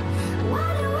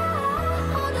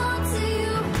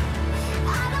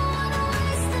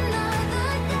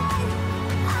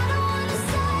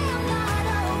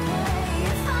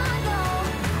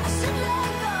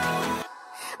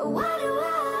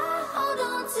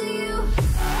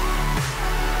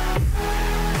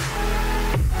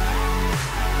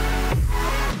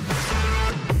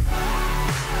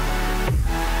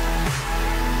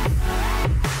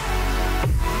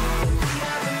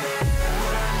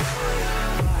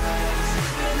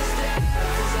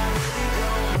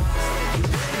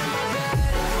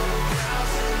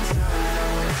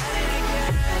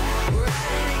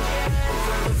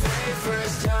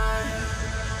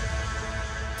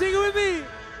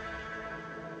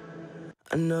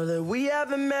 I know that we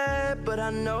haven't met, but I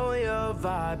know your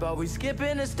vibe. Always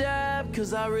skipping a step,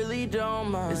 cause I really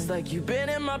don't mind. It's like you've been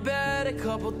in my bed a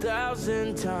couple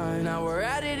thousand times. Now we're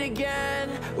at it again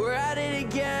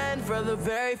for the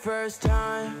very first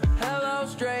time. Hello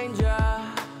stranger,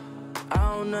 I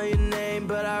don't know your name,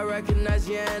 but I recognize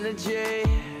your energy.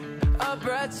 A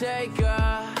breath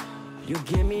taker, you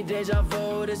give me deja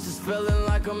vu, this is feeling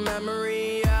like a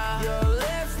memory, yeah. Your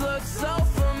lips look so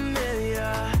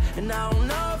familiar, and I don't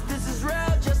know if this is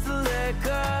real, just a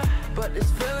liquor, but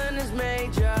this feeling is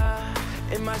major.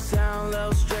 It might sound a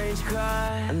little strange, cause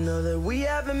I know that we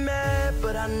haven't met,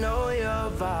 but I know your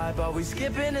vibe. Always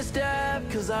skipping a step,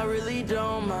 cause I really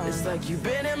don't mind. It's like you've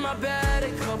been in my bed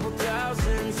a couple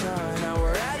thousand times. Now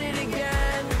we're at it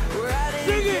again, I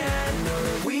know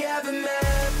that we haven't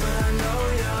met, but I know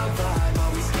your vibe.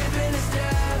 Always skipping a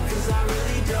step, cause I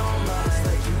really don't mind. It's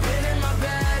like you've been in my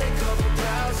bed a couple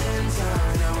thousand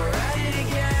times. Now we're at it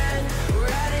again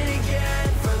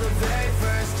for the very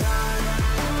first time.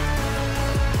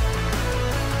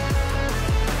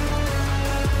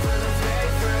 For the very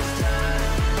first time.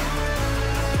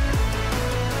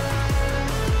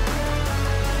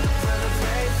 For the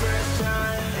very first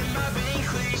time. Am I being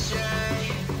cliche?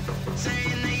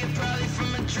 Saying that you're probably from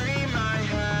a dream I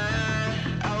had.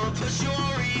 I will put you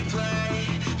on replay.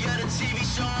 You're the TV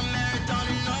show I'm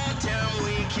marathoning all damn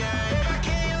weekend. If I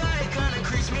can't lie, it kinda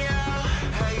creeps me out.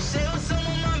 How you say what's on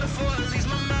my mind before it leaves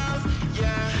my mouth.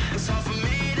 Yeah, it's hard for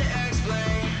me to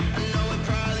explain. I know it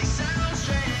probably sounds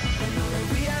strange. I know that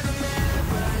we haven't met,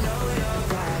 but I know your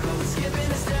vibe. I was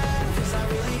skipping a step, cause I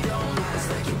really don't mind. It's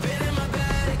like you've been in my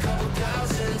bed a couple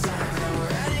thousand times. Now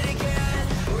we're at it again.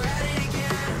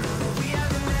 We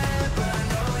haven't met, but I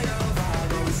know your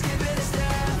vibe. Always skipping a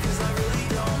step, cause I really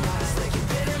don't mind. It's like you've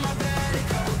been in my bed a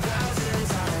couple thousand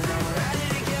times. Now we're at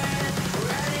it again.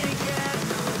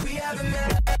 We haven't met.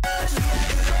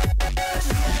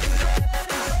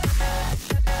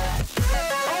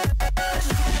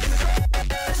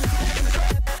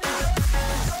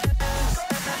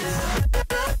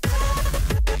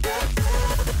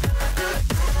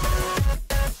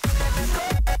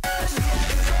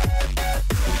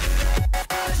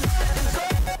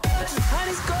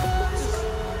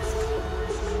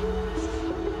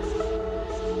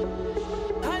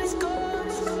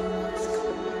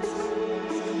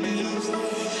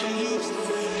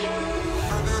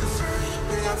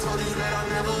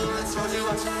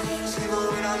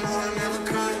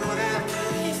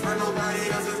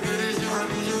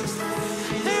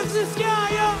 Hands to the sky,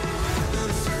 yo!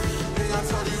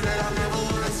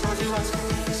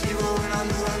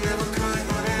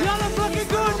 Y'all are fucking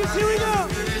gorgeous, here we go!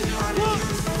 1,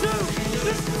 2, 3.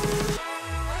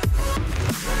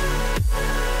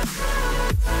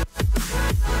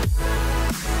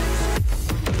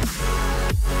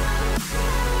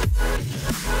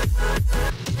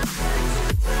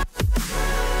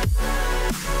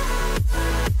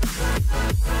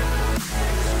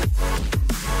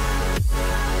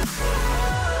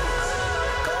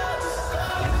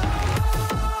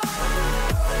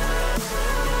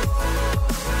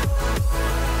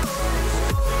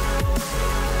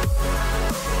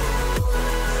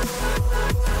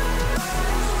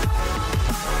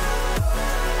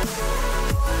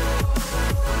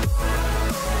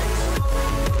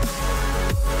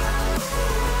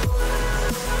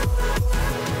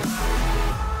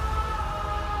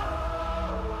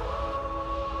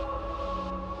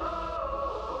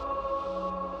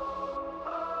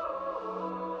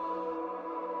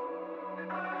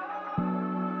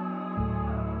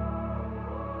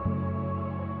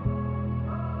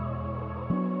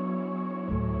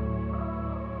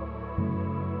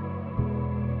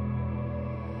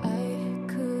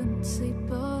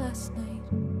 Sleep all last night.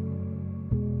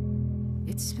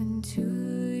 It's been 2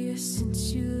 years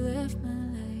since you left my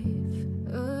life.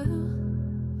 Oh,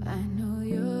 I know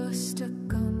you're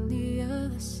stuck on the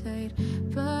other side,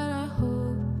 but I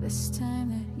hope this time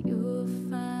that you'll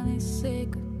finally say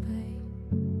goodbye.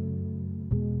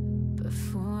 But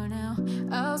for now,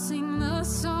 I'll sing the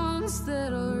songs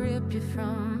that'll rip you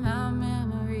from our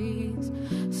memories.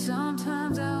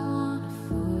 Sometimes I wanna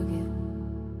forget.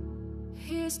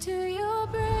 Here's to your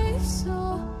brave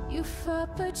soul. You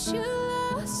fought but you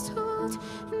lost hold,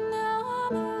 and now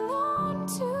I'm alone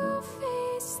to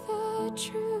face the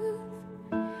truth.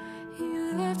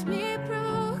 You left me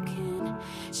broken,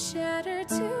 shattered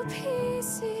to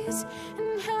pieces,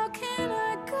 and how can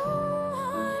I go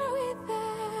on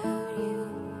without you?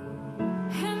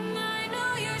 And I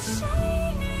know you're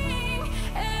shining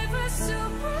ever so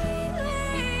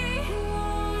brightly.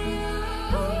 Won't you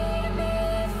lead me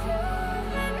through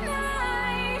the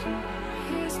night?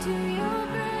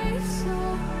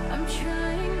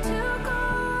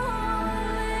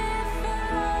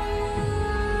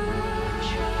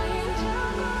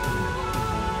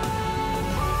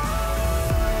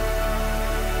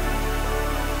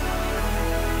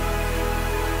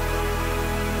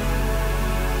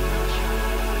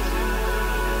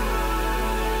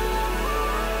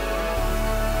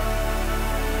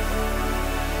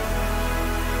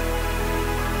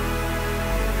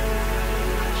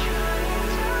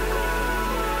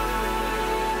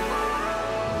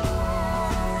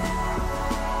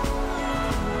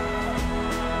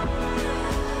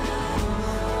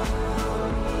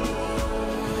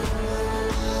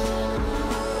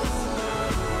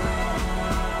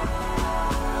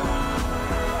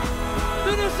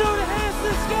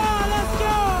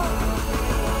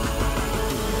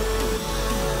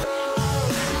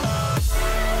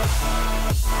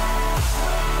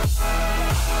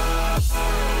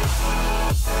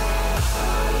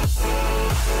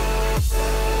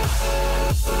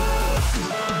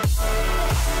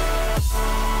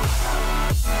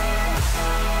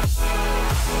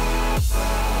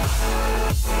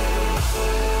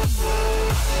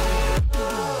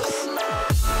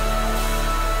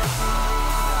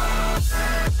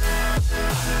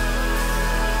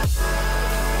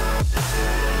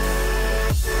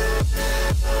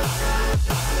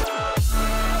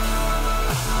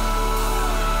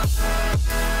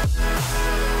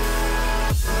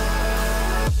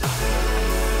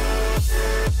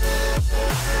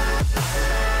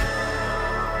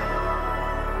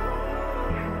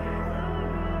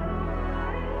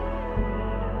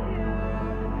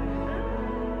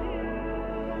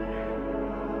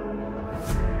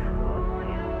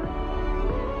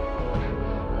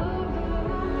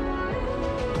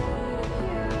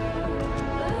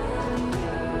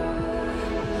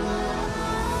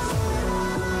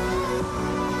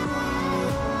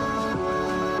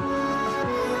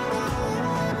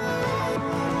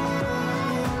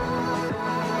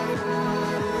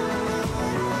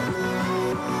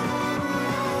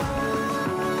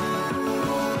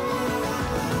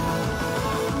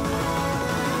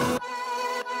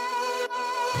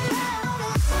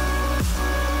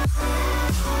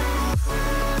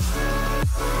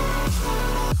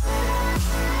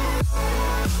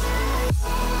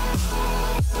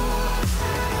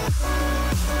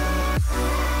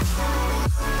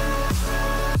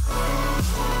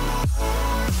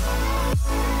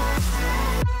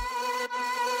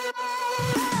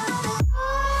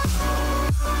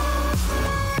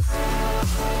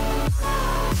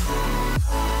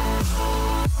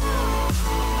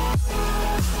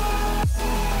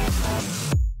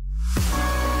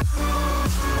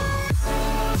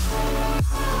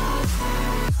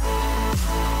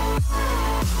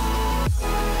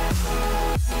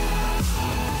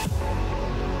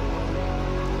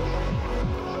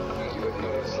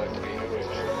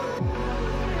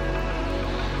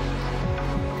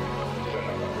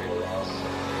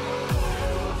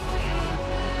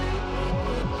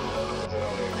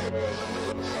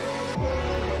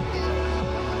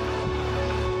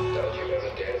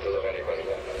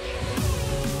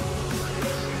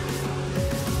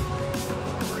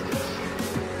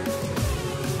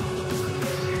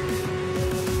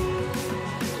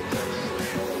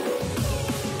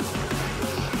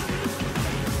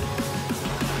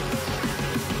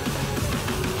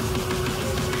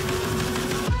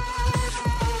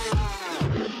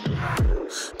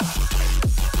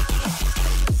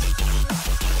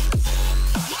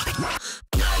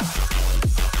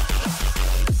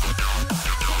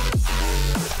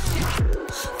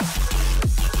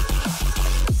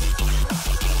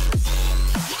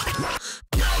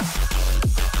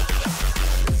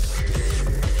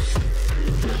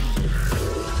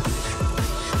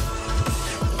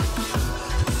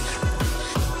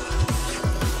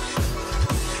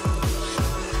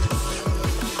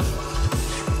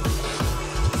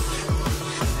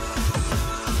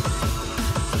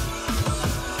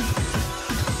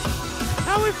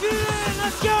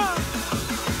 Let's go.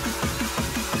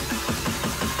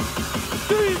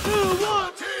 3, 2,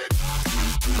 1.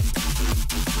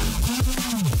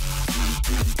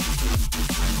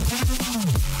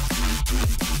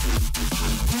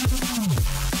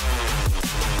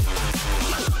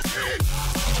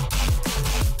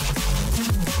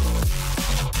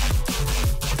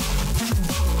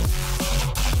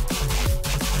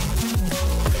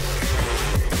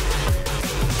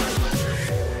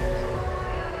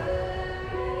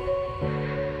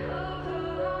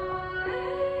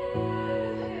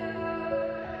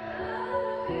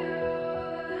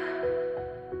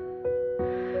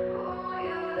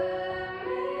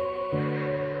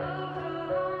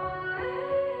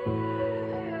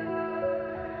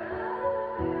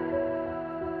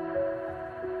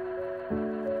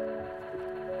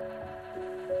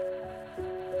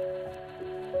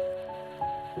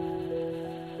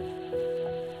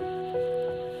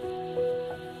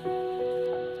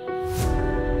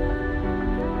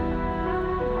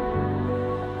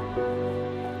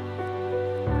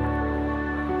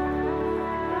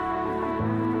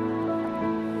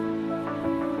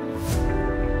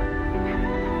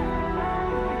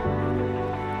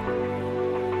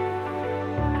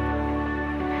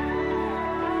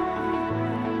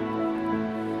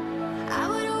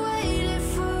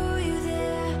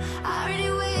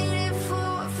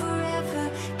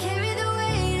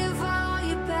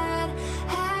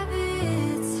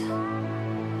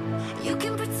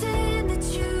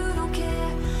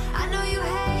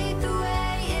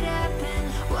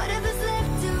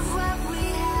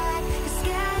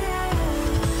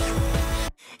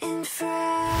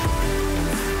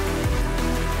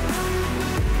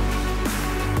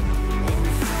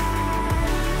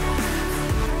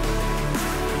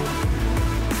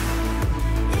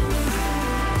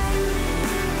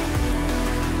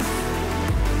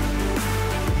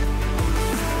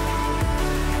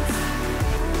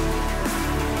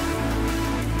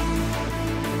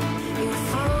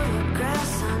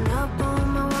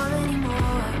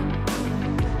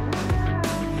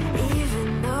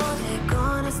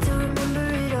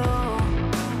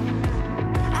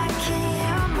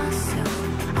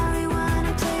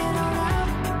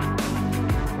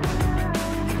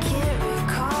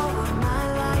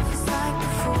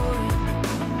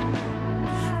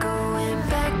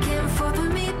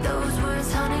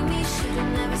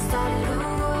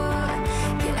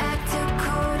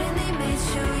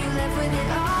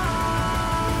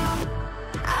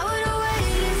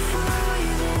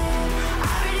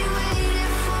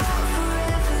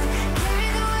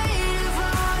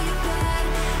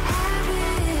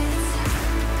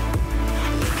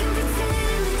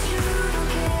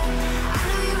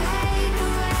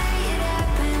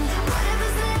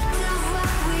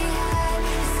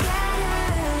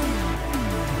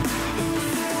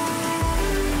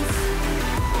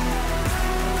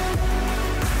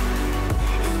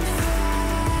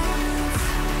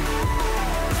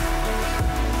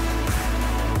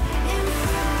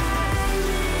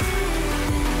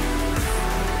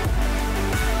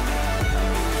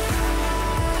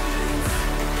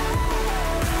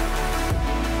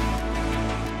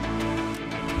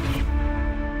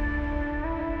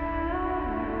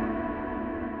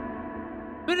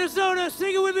 Minnesota,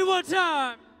 sing it with me one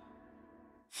time.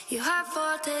 You have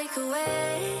for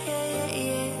takeaway,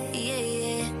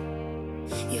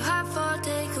 You have for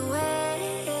takeaway,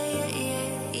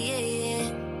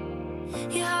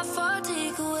 You have for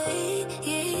takeaway,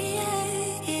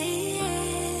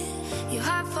 You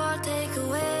have for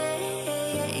takeaway,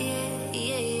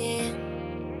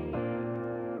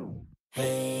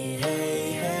 Hey,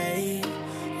 hey, hey,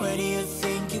 where do you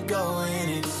think you're going?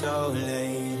 It's so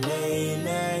late, late,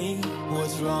 late.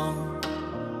 What's wrong?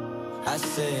 I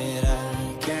said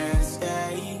I can't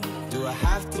stay. Do I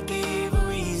have to give a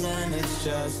reason? It's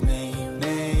just me,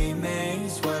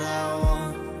 it's what I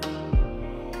want.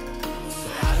 So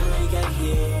how do we get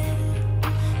here?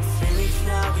 3 weeks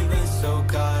now, we've been so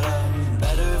caught up.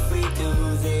 Better if we do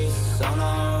this on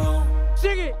our own.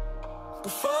 Sing it!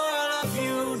 Before I love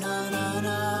you, no, no,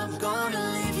 no, I'm gonna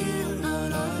leave you, no,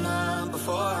 no, no.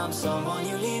 Before I'm someone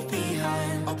you leave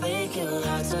behind, I'll break your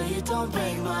heart so you don't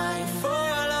break mine. Before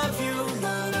I love you,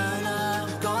 no, no, no,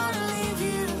 I'm gonna leave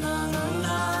you, no, no,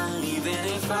 no. Even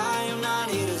if I am not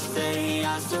here to stay,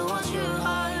 I still want your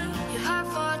heart. You have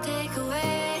for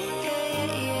takeaway,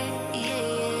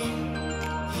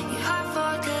 You have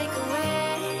for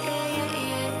takeaway,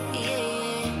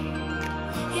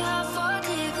 You have for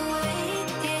takeaway,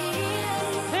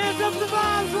 Hands up the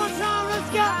vibes one time, let's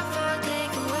go!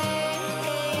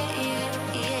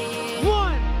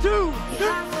 1, 2, 3.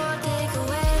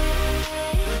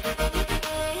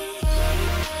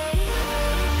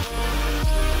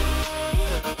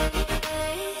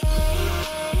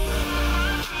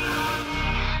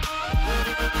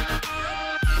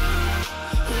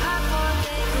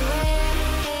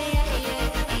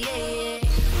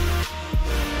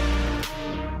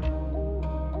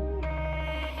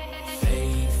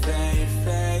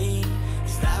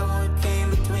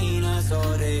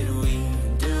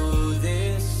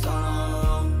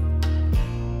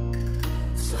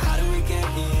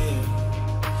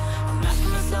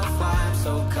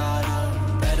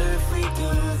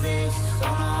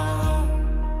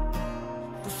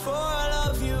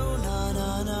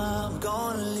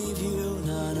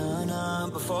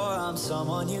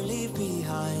 one you leave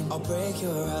behind. I'll break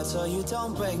your heart so you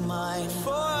don't break mine.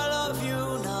 For I love you,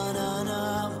 na na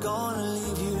na. I'm gonna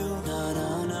leave you, na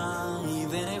na na.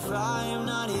 Even if I am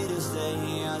not here to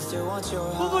stay, I still want your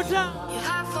heart. One more time. Your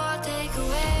heart for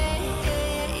takeaway.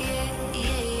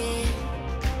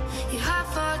 Your heart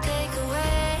for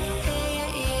takeaway.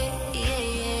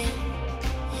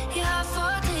 Your heart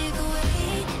for takeaway.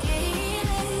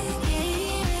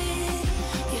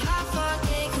 Your heart for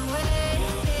takeaway.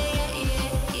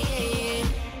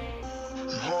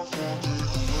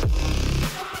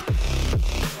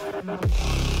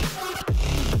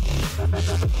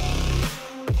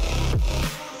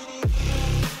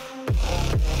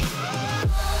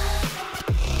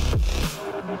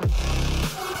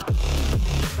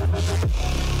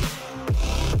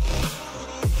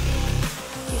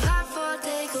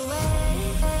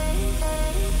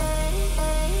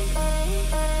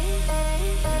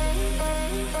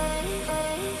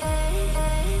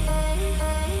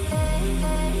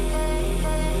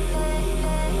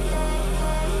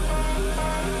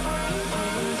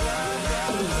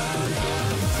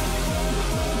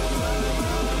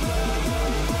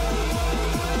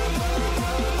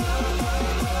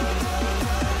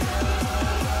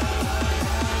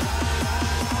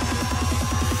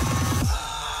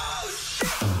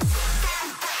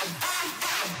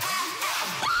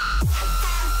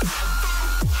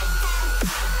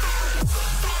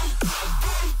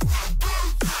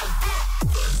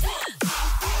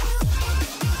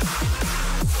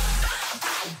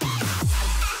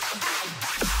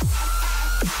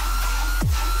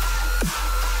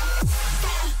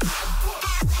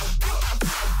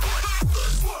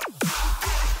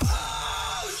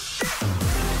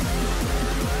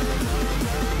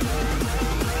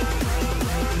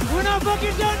 We're not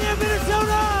fucking done yet,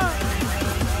 Minnesota!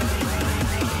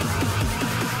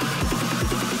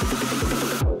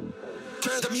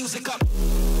 Turn the music up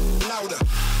louder.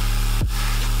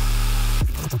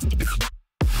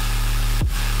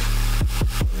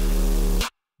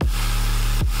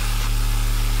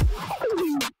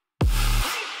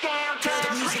 Turn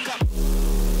the music up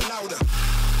louder.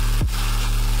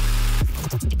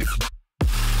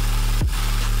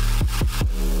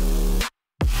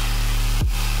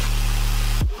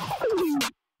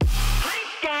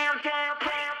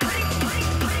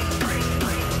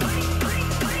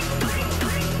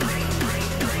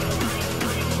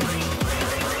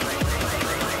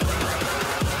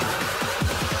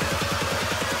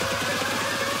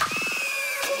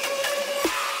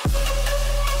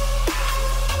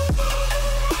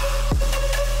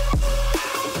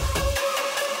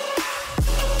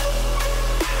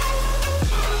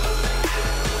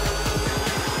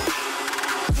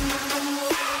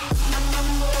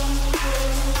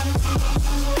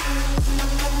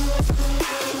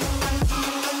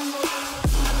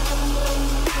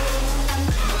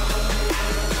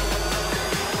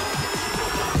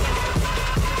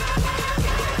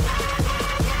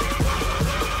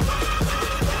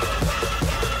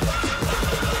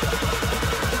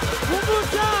 One more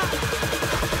time!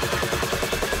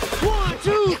 1,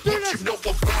 2, 3, let's go!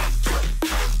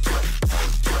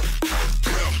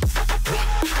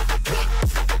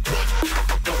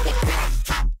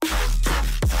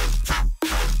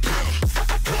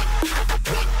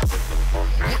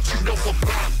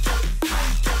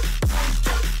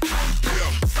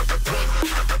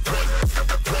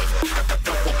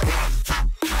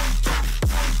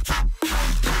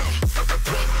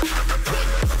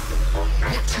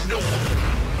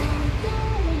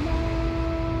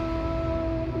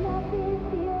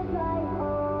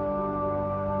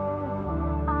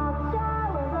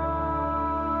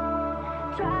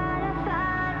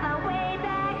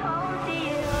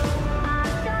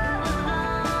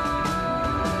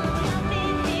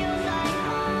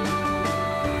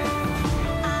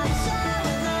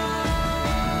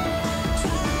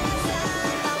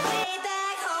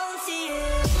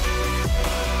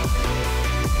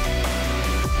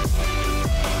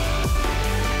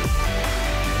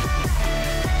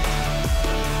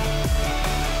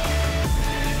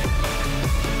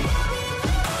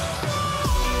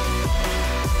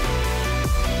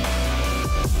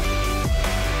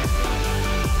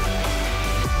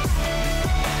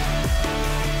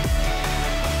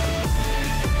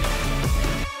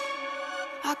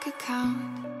 I could count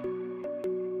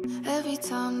every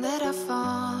time that I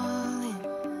fall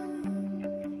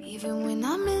in. Even when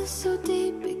I'm in so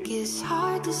deep, it gets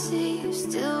hard to see you're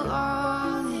still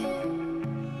all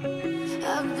in.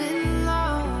 I've been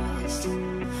lost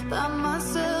by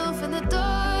myself in the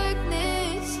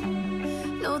darkness.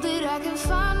 Know that I can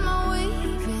find my way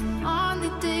even on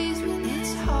the days when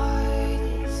it's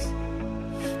hardest.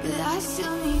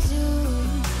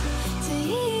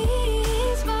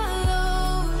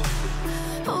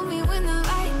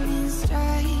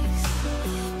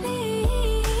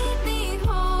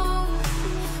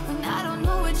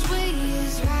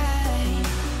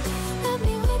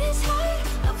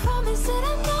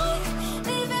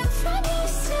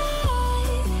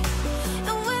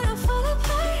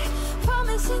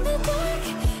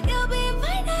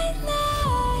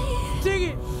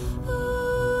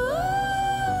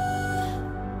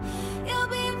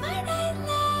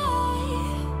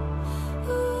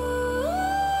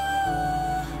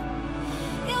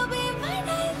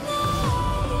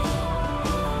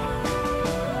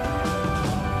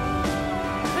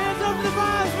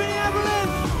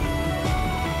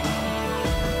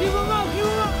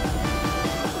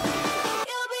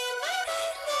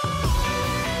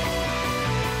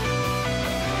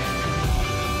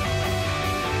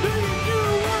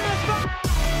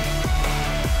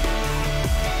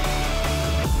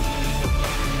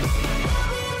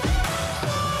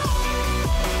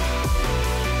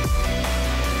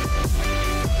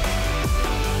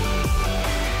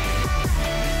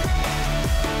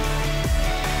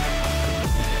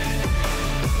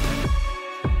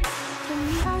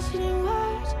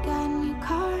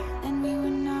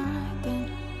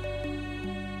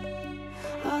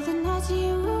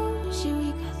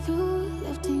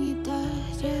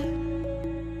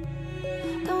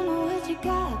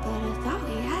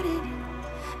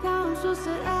 supposed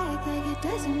to act like it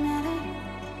doesn't matter,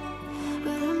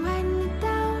 but I'm writing it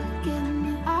down, getting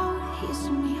it out. Here's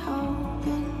to me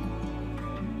hoping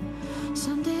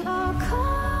someday I'll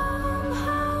come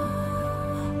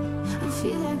home and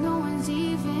feel like no one's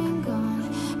even gone.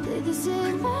 Play this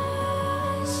in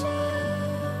my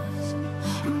shoes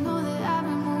and know that I've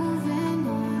been moving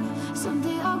on.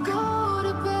 Someday I'll go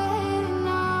to bed and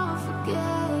I'll forget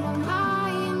I'm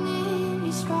lying in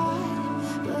your spot.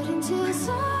 But until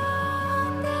Sunday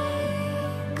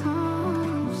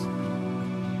comes,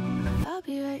 I'll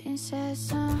be writing sad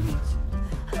songs.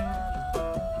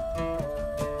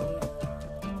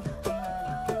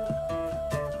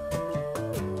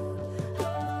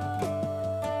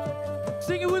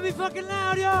 Sing it with me fucking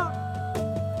loud, y'all.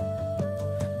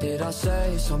 Did I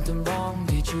say something wrong?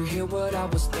 Did you hear what I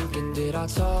was thinking? Did I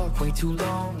talk way too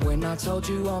long when I told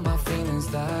you all my feelings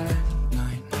that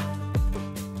night?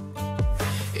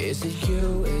 Is it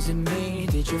you? Is it me?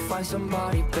 Did you find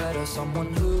somebody better?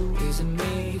 Someone who isn't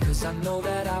me? Cause I know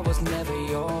that I was never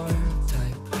your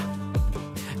type,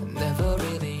 never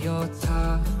really your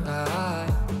type.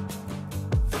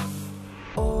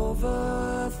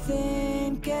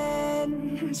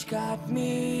 Overthinking's got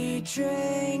me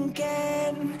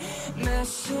drinking,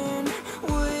 messing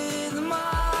with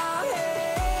my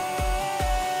head.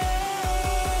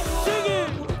 Sing it.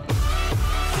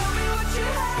 Tell me what you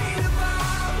hate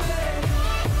about me.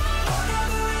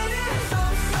 Whatever it is,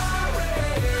 I'm sorry.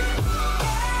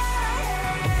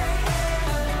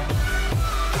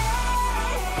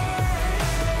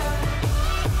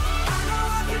 I know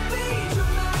I can be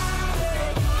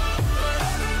dramatic, but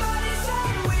everybody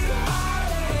said we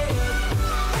had it.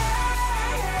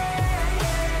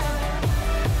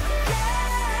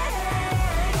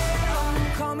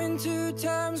 I'm coming to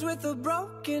terms with a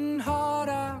broken heart.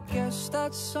 I guess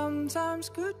that sometimes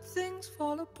good things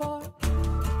fall apart.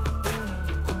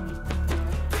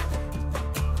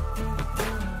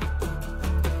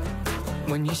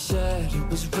 When you said it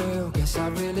was real, guess I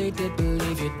really did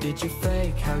believe you. Did you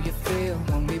fake how you feel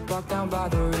when we walked down by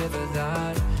the river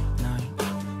that night?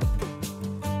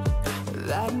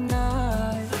 That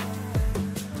night,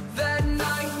 that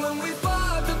night when we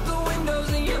fogged up the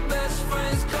windows in your best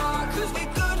friend's car, cause we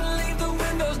couldn't leave the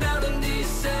windows down in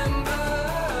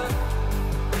December.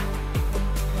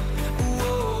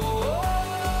 Whoa.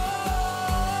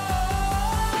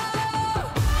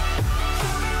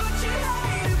 Tell me what you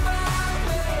hate about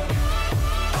me.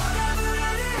 Whatever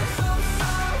it is, I'm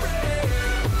sorry.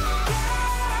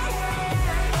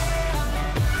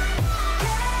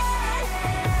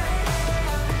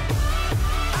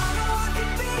 I know I can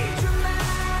be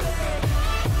dramatic,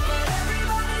 but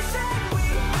everybody said we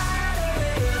had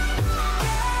it.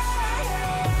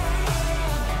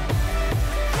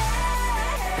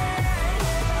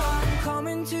 I'm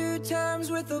coming to terms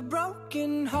with a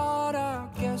broken heart. I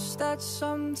guess that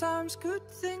sometimes good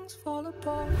things fall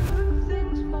apart. Good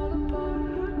things fall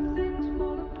apart. Good things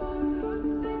fall apart.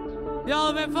 Good things fall apart. Y'all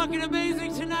have been fucking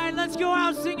amazing tonight. Let's go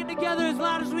out singing together as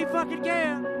loud as we fucking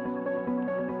can.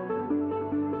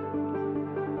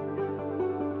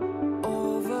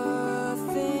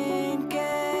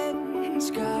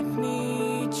 Overthinking's got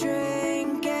me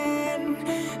drinking,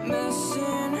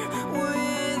 messing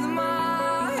with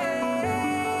my head.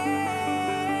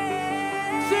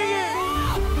 Sing it.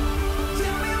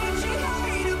 Tell me what you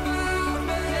hate about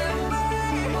me.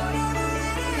 Whatever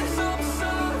it is, I'm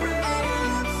sorry.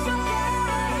 I'm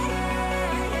sorry.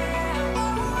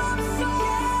 I'm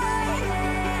sorry.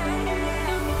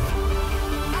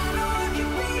 I know I can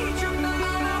be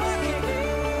dramatic,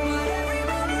 but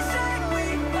everybody said we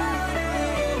had it.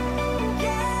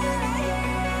 Yeah.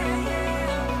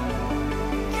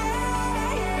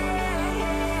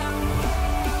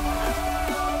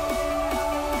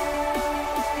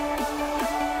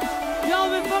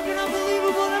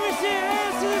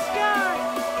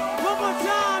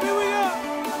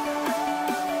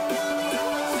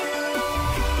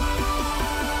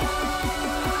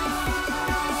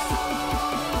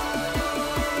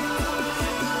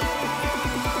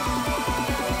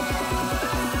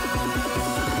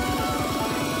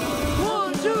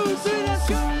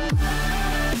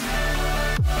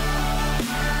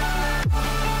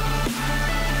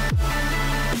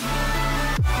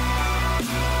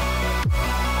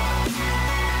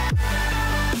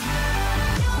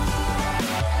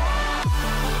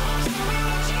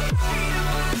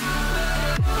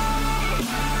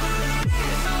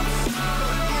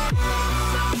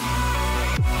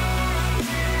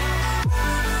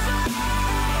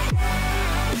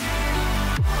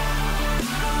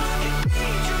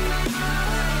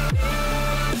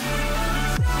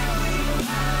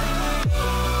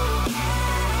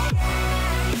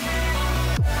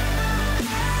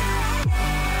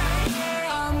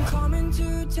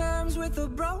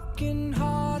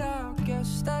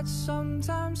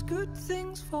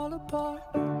 fall apart.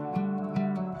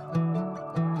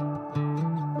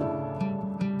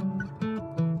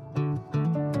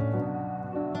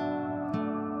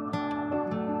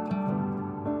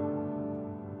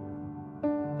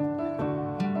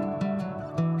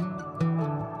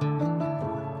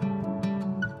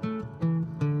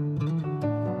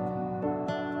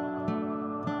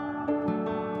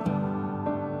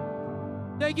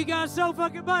 Thank you guys so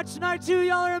fucking much. Night 2,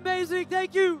 y'all are amazing.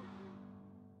 Thank you.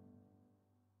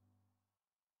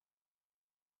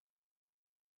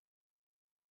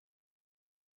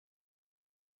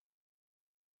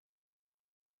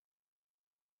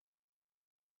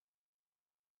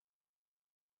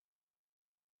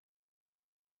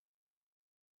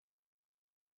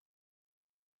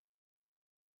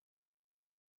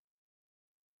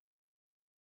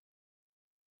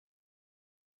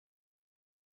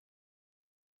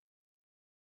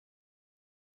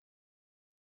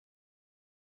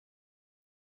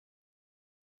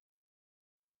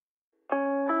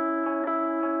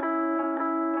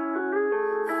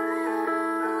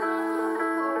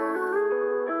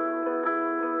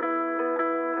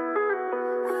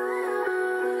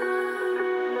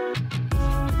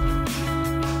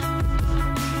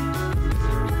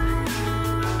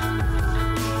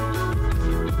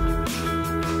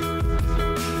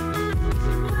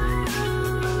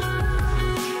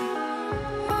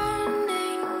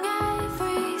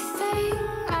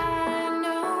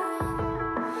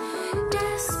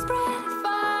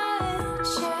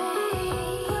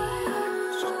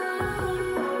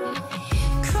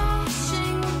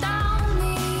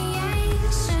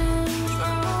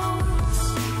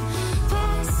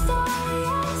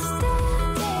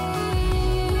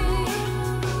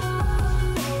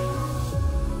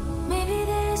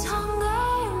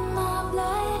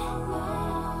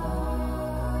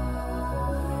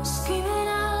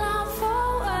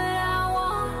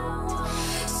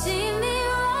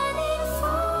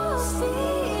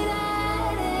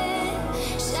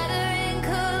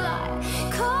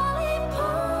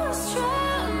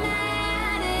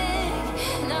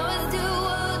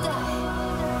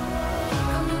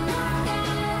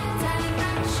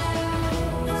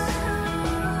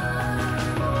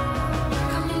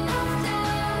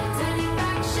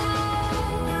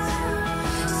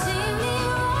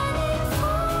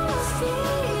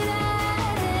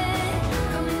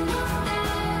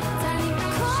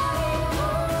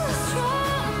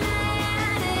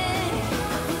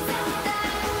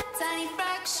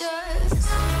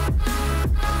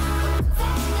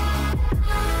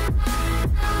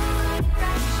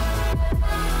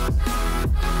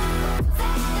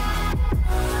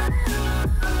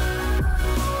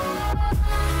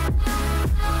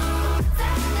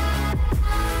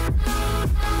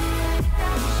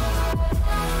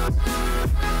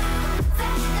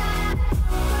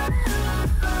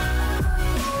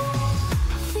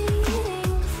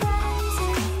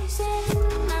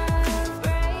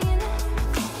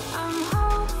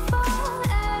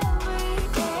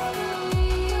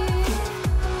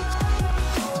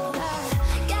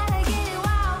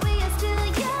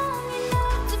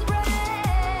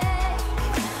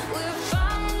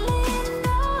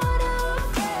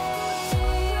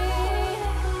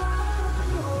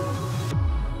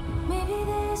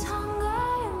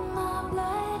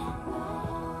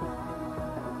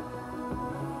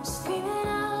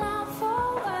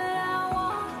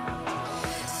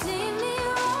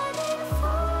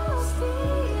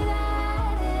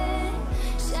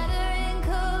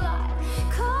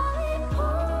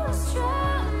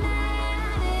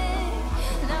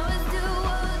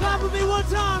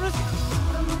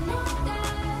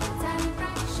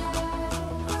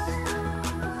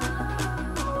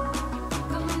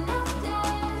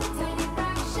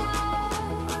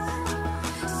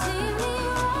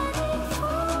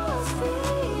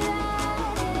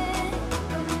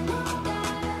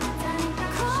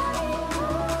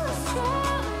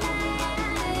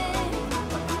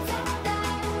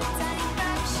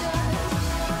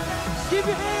 Give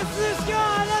your hands to this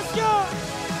guy. Let's go.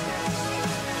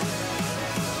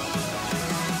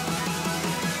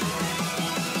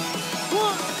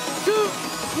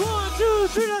 One, two,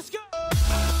 three, let's go.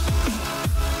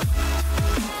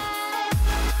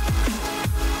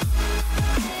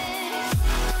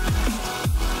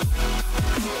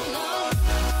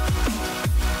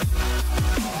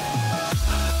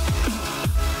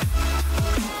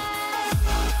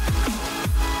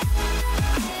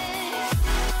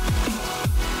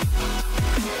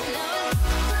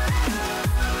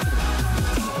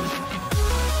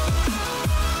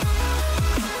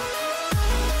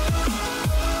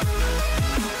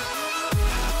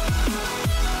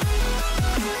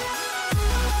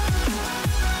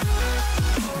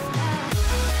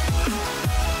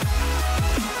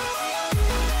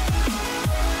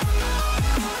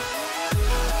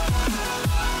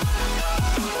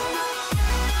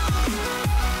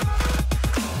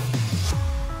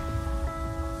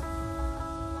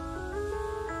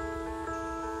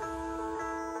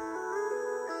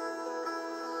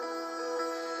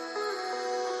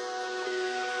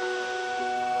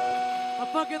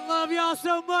 fucking love y'all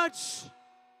so much.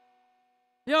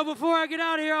 Yo, before I get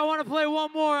out of here, I want to play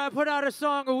one more. I put out a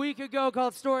song a week ago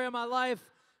called Story of My Life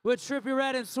with Trippie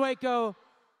Redd and Swaco.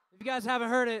 If you guys haven't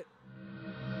heard it,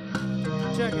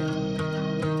 check it.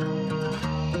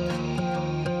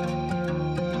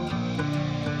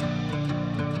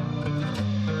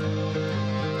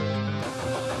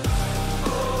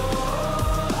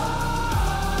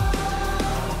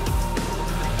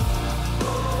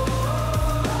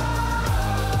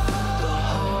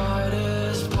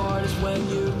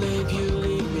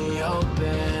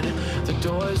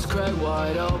 Doors crack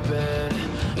wide open,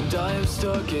 and I am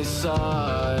stuck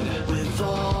inside. With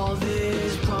all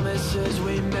these promises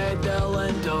we made, they'll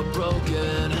end up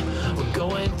broken. We're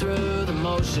going through the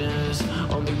motions,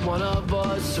 only one of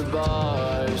us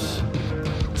survives.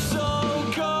 So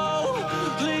go,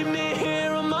 leave me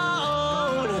here on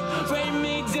my own, break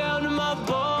me down to my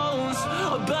bones.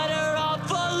 I'm better off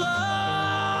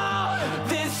alone.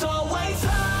 This always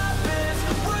happens,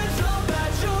 we're so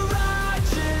bad you're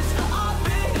righteous. I've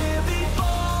been here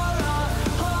before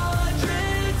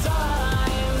 100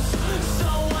 times. So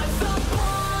what's the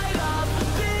point of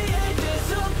being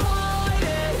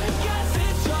disappointed? Guess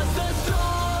it's just a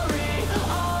story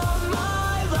of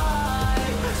my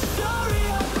life. Story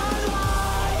of my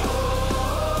life.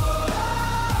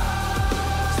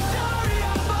 Story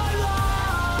of my life.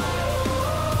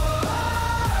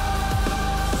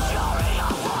 Story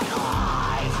of my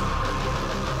life.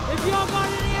 If y'all got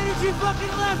any energy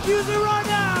fucking left, use it right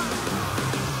now.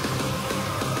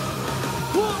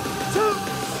 1, 2.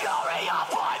 Story of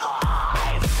my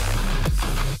life.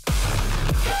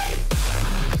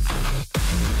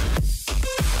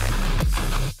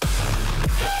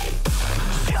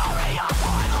 Story of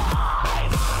my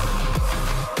life.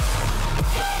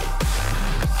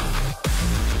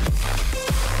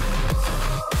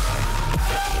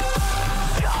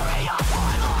 Story of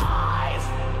my life.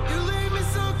 You leave me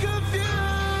so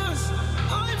confused.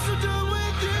 I'm so done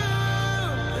with you.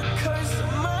 The curse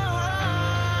of my heart.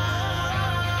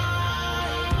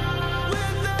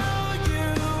 Without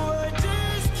you, I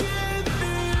just can't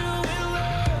feel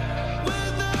love.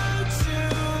 Without you,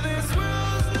 this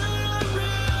world's not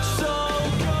real. So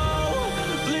go,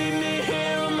 leave me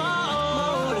here on my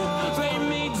own, break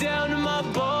me down to my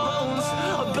bones.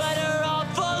 I'm better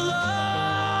off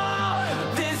alone.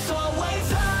 This always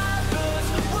happens,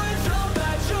 we're so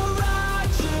bad you're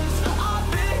righteous. I've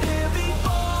been here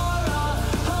before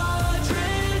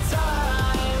 100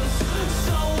 times.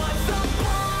 So what's the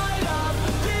point of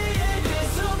being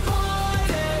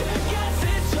disappointed? Guess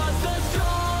it's just a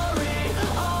story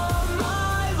of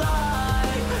my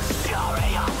life.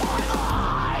 Story of my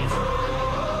life.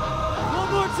 One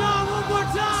more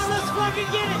time, let's fucking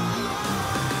get it.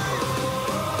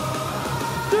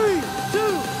 3, 2,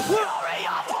 1. Story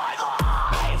of my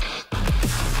life.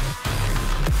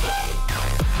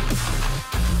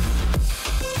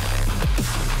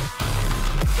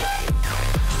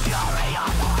 Story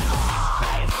of my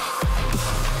life.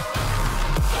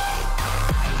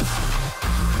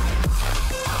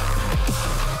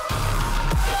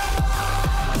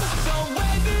 Don't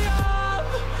wake me up,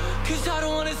 'cause I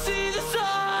don't wanna see the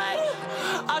sun.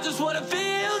 I just wanna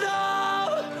feel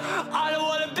love. I don't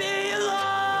wanna be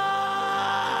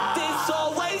alone. This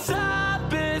always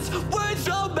happens. Words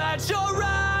so bad, your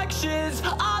actions.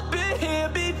 I've been here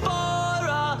before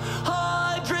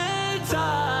 100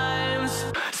 times.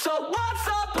 So what's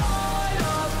the point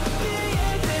of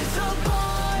being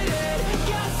disappointed?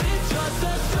 Guess it's just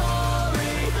a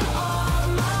story of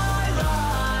my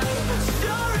life.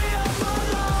 Story of my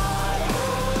life.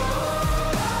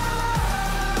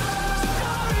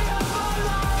 Story of my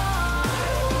life.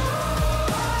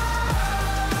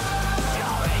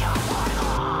 Story of my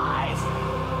life.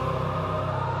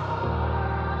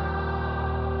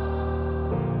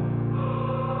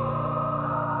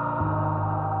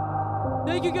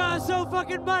 Thank you guys so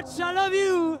fucking much. I love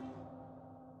you.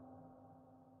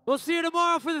 We'll see you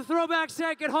tomorrow for the throwback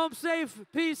set. Get home safe.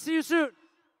 Peace. See you soon.